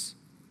hearts,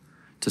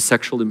 to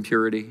sexual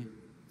impurity,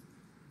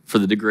 for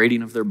the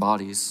degrading of their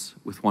bodies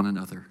with one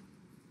another.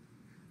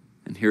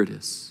 And here it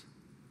is.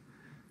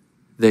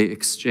 They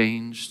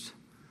exchanged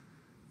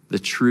the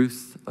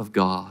truth of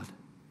God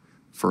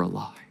for a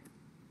lie.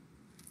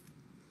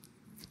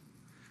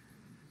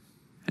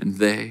 And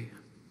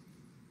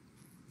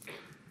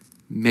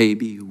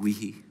maybe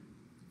we,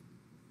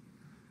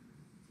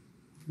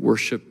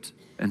 worshiped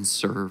and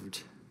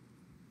served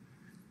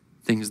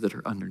things that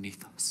are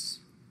underneath us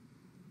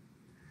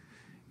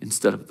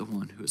instead of the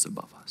one who is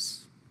above us.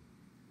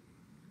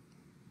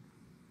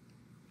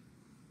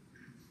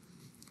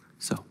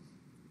 So,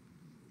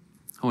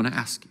 I want to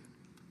ask you,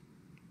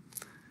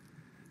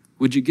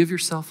 would you give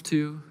yourself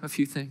to a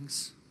few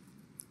things?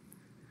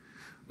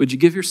 Would you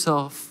give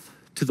yourself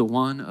to the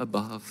one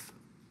above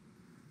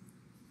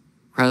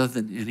rather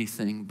than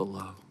anything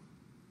below?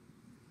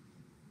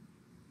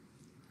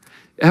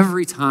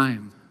 Every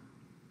time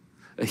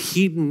a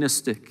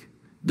hedonistic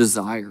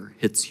desire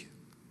hits you,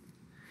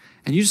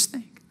 and you just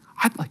think,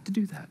 I'd like to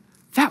do that.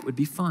 That would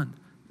be fun.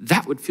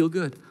 That would feel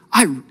good.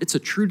 It's a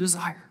true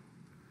desire.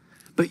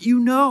 But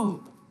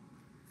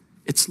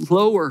it's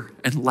lower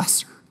and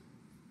lesser.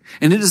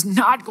 And it is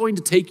not going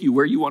to take you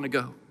where you want to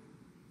go.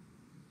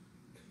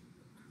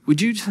 Would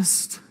you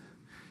just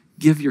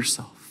give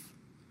yourself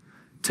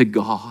to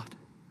God,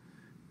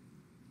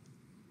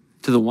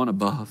 to the one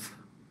above,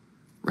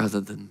 rather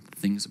than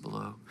things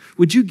below?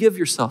 Would you give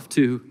yourself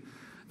to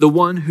the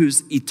one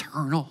who's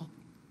eternal,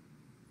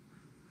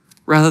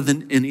 rather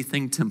than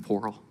anything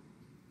temporal?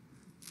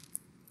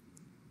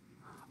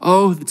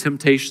 Oh, the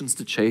temptations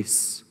to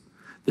chase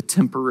the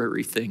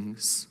temporary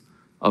things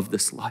of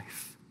this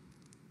life.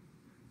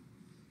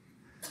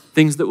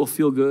 Things that will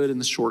feel good in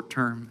the short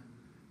term.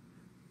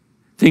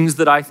 Things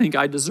that I think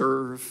I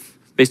deserve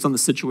based on the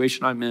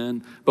situation I'm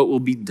in, but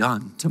will be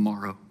done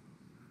tomorrow.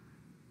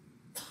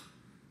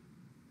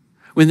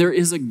 When there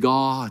is a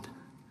God,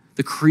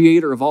 the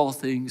creator of all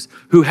things,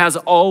 who has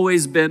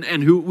always been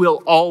and who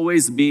will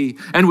always be,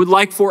 and would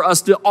like for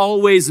us to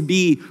always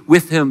be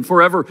with him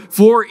forever,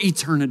 for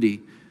eternity,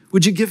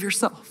 would you give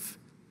yourself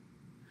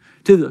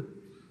to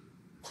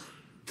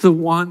the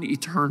one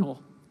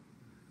eternal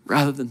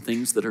rather than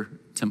things that are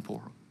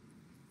temporal?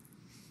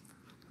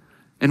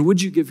 And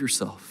would you give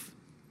yourself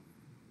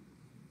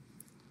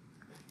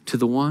to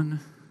the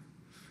one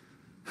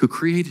who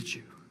created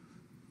you,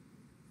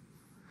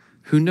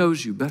 who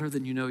knows you better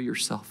than you know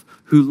yourself,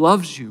 who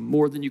loves you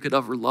more than you could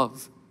ever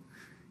love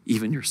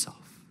even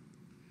yourself,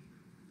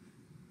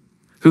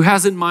 who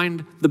has in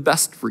mind the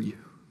best for you,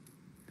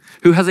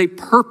 who has a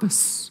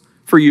purpose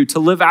for you to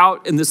live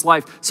out in this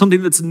life,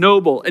 something that's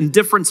noble and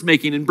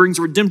difference-making and brings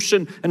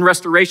redemption and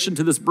restoration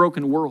to this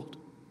broken world?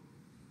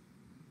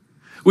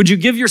 Would you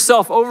give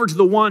yourself over to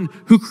the one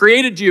who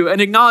created you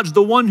and acknowledge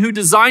the one who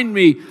designed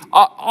me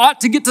ought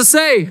to get to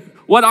say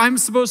what I'm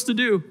supposed to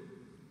do?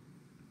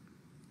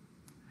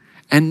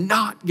 And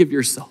not give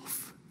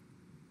yourself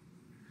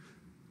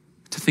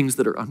to things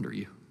that are under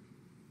you.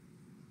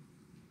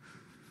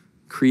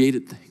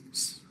 Created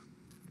things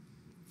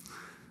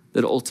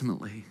that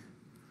ultimately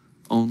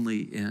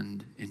only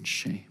end in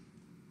shame.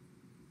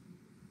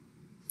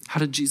 How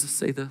did Jesus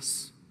say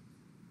this?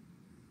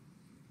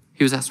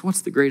 He was asked,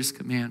 what's the greatest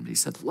command? He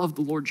said, love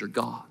the Lord your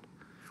God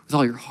with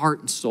all your heart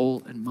and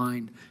soul and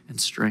mind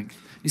and strength.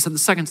 He said, the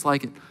second's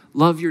like it,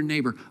 love your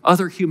neighbor,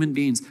 other human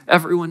beings,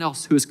 everyone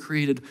else who is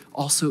created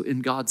also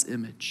in God's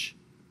image.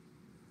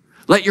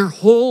 Let your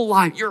whole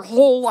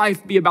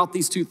life be about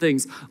these two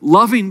things,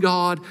 loving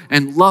God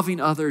and loving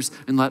others,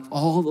 and let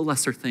all the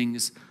lesser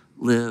things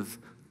live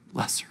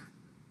lesser.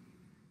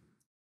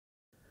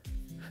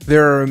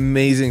 There are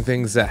amazing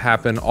things that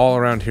happen all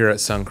around here at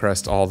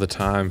Suncrest all the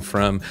time,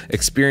 from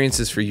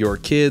experiences for your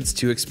kids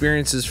to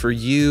experiences for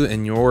you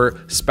and your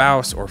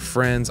spouse or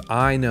friends.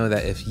 I know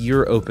that if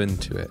you're open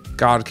to it,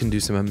 God can do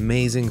some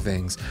amazing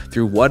things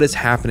through what is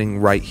happening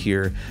right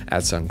here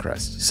at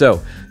Suncrest.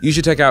 So you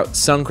should check out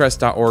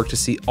suncrest.org to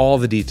see all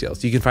the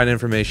details. You can find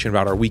information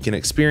about our weekend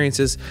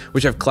experiences,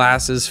 which have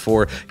classes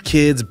for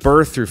kids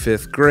birth through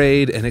 5th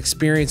grade and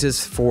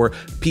experiences for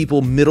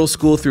people middle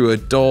school through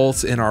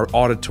adults in our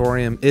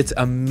auditorium. It's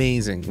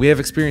amazing. We have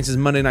experiences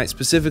Monday night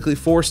specifically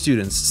for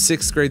students,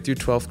 6th grade through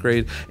 12th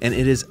grade, and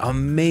it is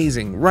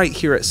amazing right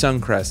here at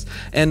Suncrest.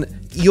 And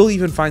you'll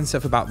even find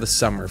stuff about the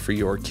summer for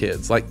your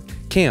kids, like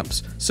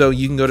camps. So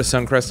you can go to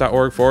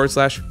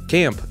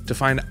suncrest.org/camp to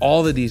find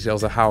all the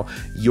details of how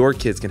your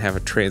kids can have a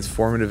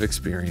transformative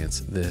experience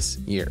this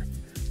year.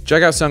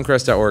 Check out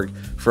suncrest.org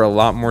for a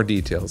lot more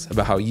details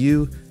about how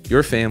you,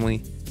 your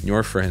family, and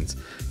your friends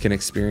can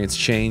experience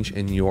change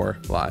in your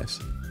lives.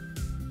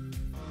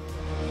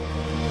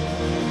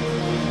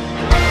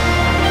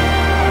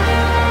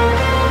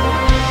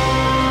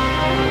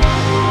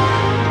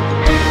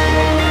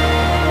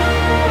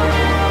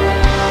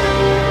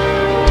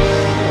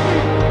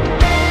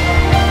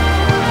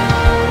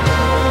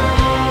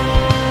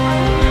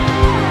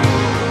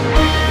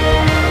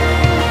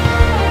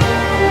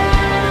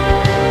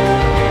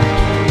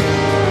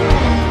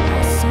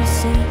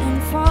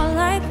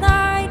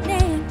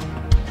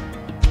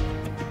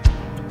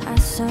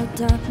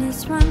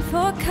 Darkness run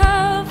for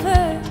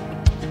cover,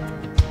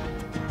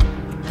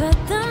 but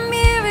the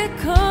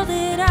miracle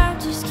that I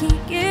just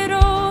can't get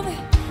over,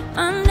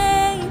 my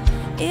name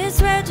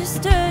is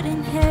registered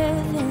in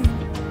heaven.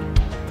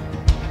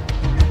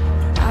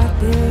 I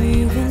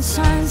believe in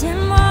signs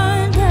and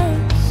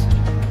wonders,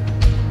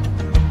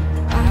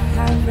 I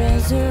have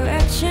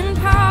resurrection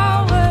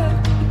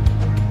power.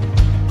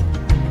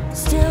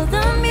 Still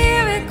the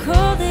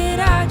miracle that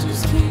I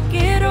just can't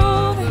get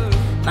over,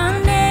 my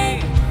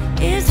name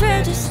is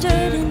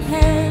registered in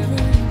heaven.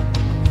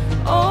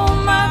 Oh,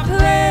 my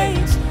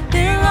praise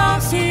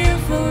belongs to you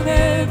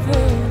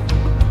forever.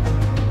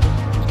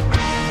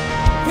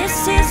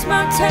 This is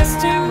my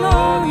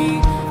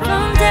testimony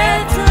from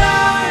death to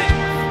life,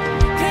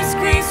 'cause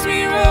grace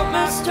rewrote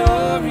my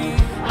story.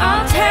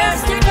 I'll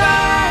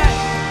testify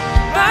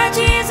by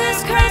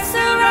Jesus Christ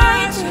the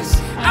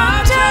righteous.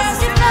 I'll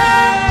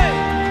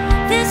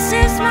testify. This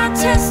is my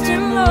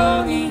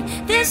testimony.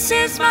 This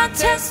is my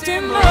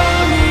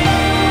testimony.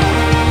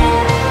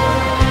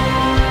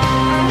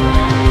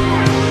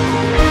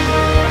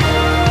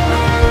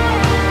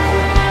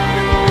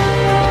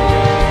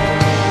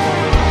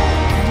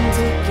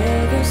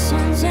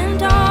 Sons and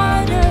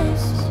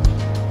daughters,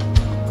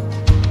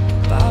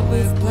 bought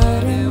with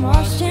blood and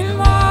washed in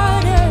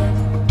water.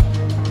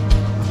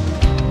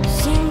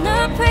 Sing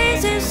the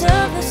praises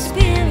of the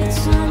Spirit,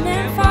 Son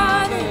and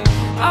Father.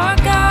 Our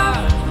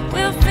God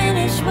will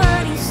finish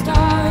what He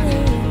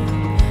started.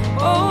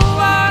 Oh,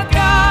 our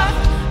God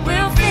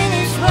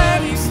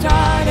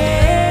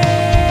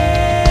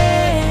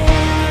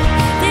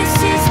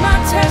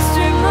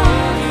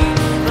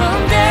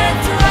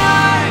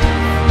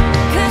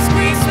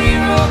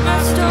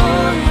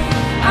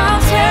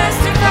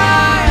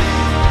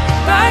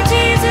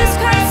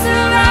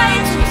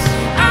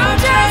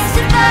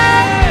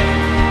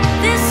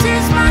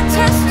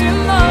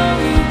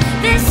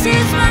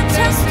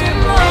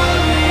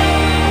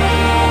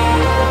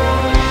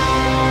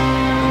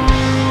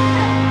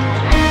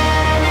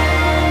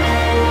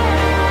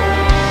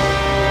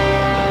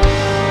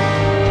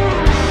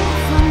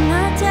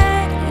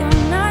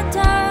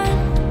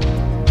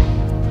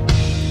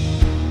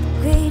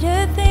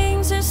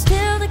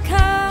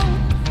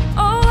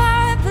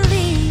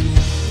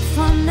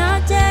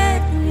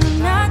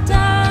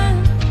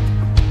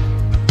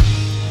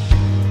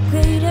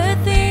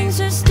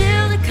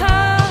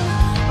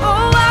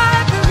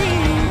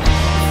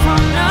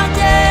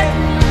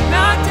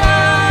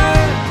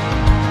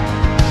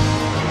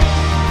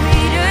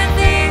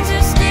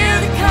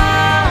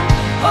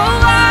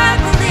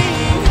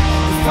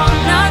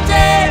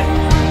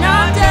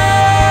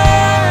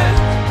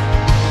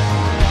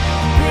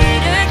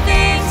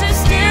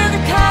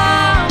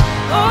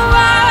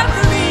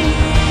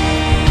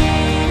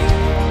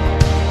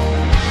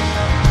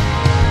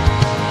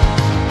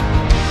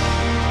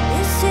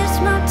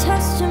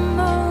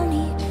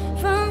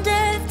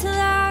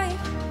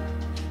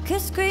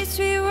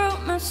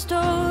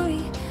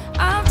story.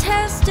 I'll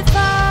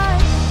testify.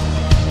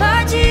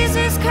 By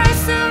Jesus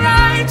Christ the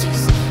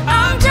righteous,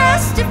 I'm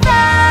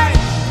justified.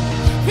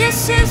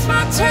 This is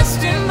my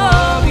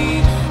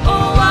testimony.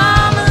 Oh,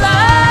 I'm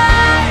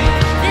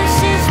alive. This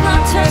is my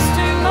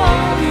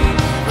testimony.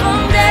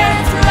 From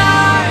death to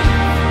life,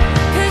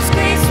 'cause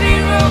grace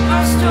rewrote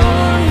my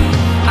story.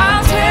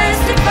 I'll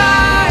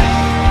testify.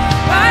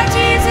 By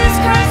Jesus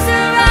Christ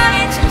the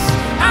righteous,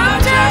 I'm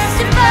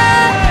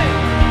justified.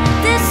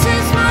 This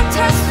is my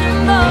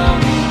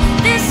testimony.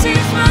 This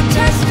is my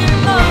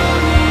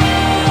testimony.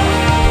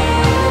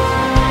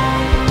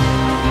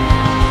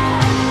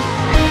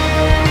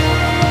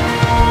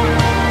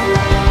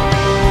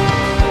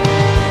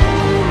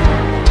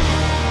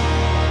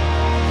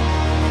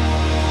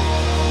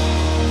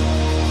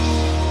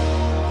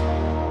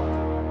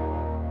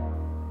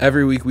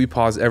 Every week, we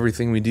pause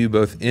everything we do,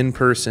 both in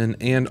person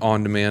and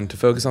on demand, to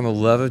focus on the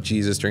love of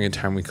Jesus during a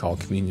time we call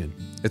communion.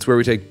 It's where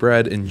we take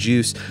bread and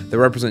juice that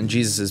represent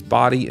Jesus'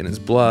 body and his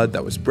blood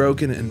that was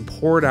broken and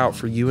poured out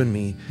for you and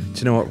me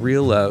to know what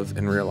real love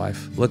and real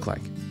life look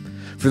like.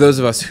 For those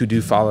of us who do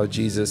follow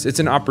Jesus, it's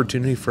an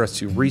opportunity for us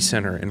to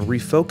recenter and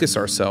refocus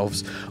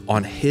ourselves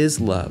on his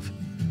love,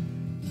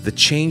 the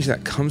change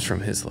that comes from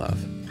his love,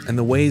 and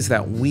the ways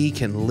that we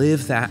can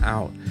live that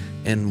out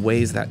in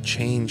ways that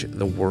change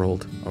the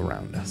world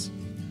around us.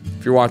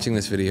 If you're watching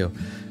this video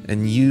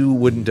and you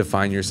wouldn't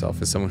define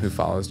yourself as someone who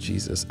follows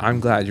Jesus, I'm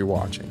glad you're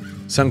watching.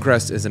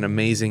 Suncrest is an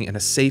amazing and a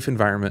safe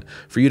environment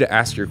for you to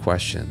ask your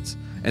questions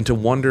and to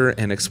wonder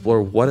and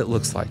explore what it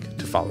looks like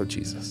to follow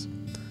Jesus.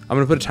 I'm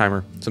going to put a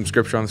timer, some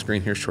scripture on the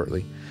screen here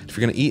shortly. If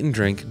you're going to eat and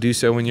drink, do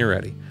so when you're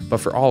ready.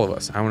 But for all of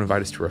us, I want to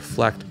invite us to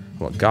reflect on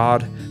what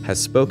God has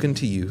spoken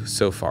to you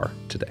so far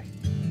today.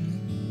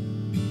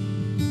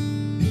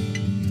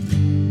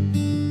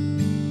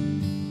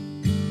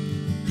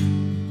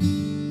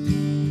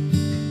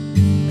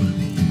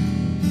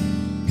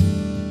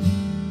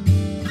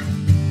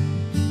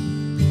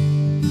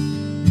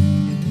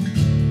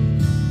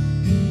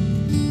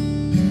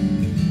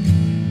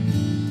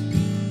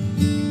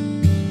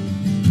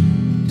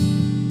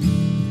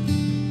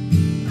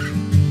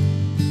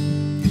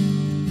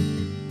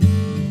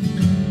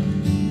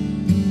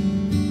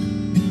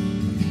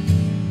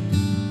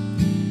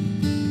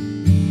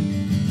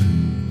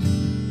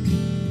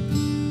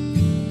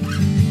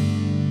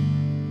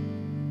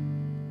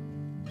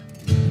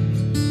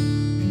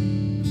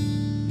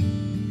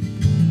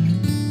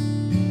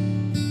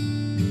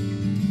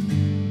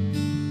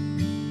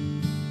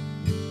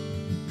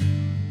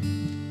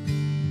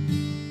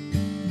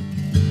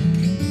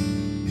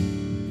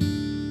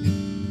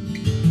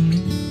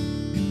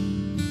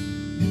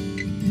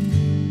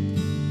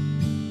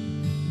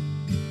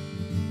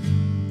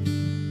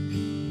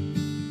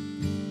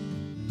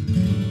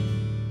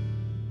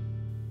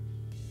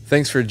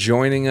 Thanks for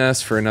joining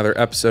us for another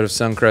episode of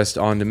Suncrest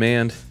On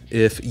Demand.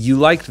 If you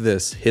liked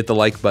this, hit the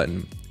like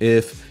button.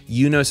 If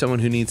you know someone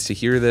who needs to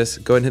hear this,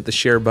 go ahead and hit the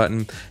share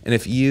button. And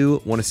if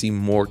you want to see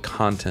more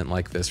content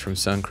like this from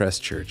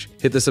Suncrest Church,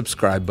 hit the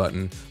subscribe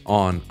button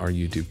on our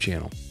YouTube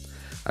channel.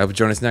 I hope you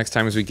join us next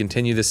time as we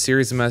continue this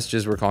series of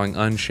messages we're calling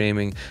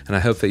Unshaming, and I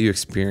hope that you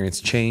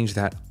experience change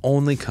that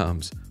only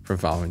comes from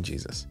following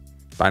Jesus.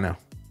 Bye now.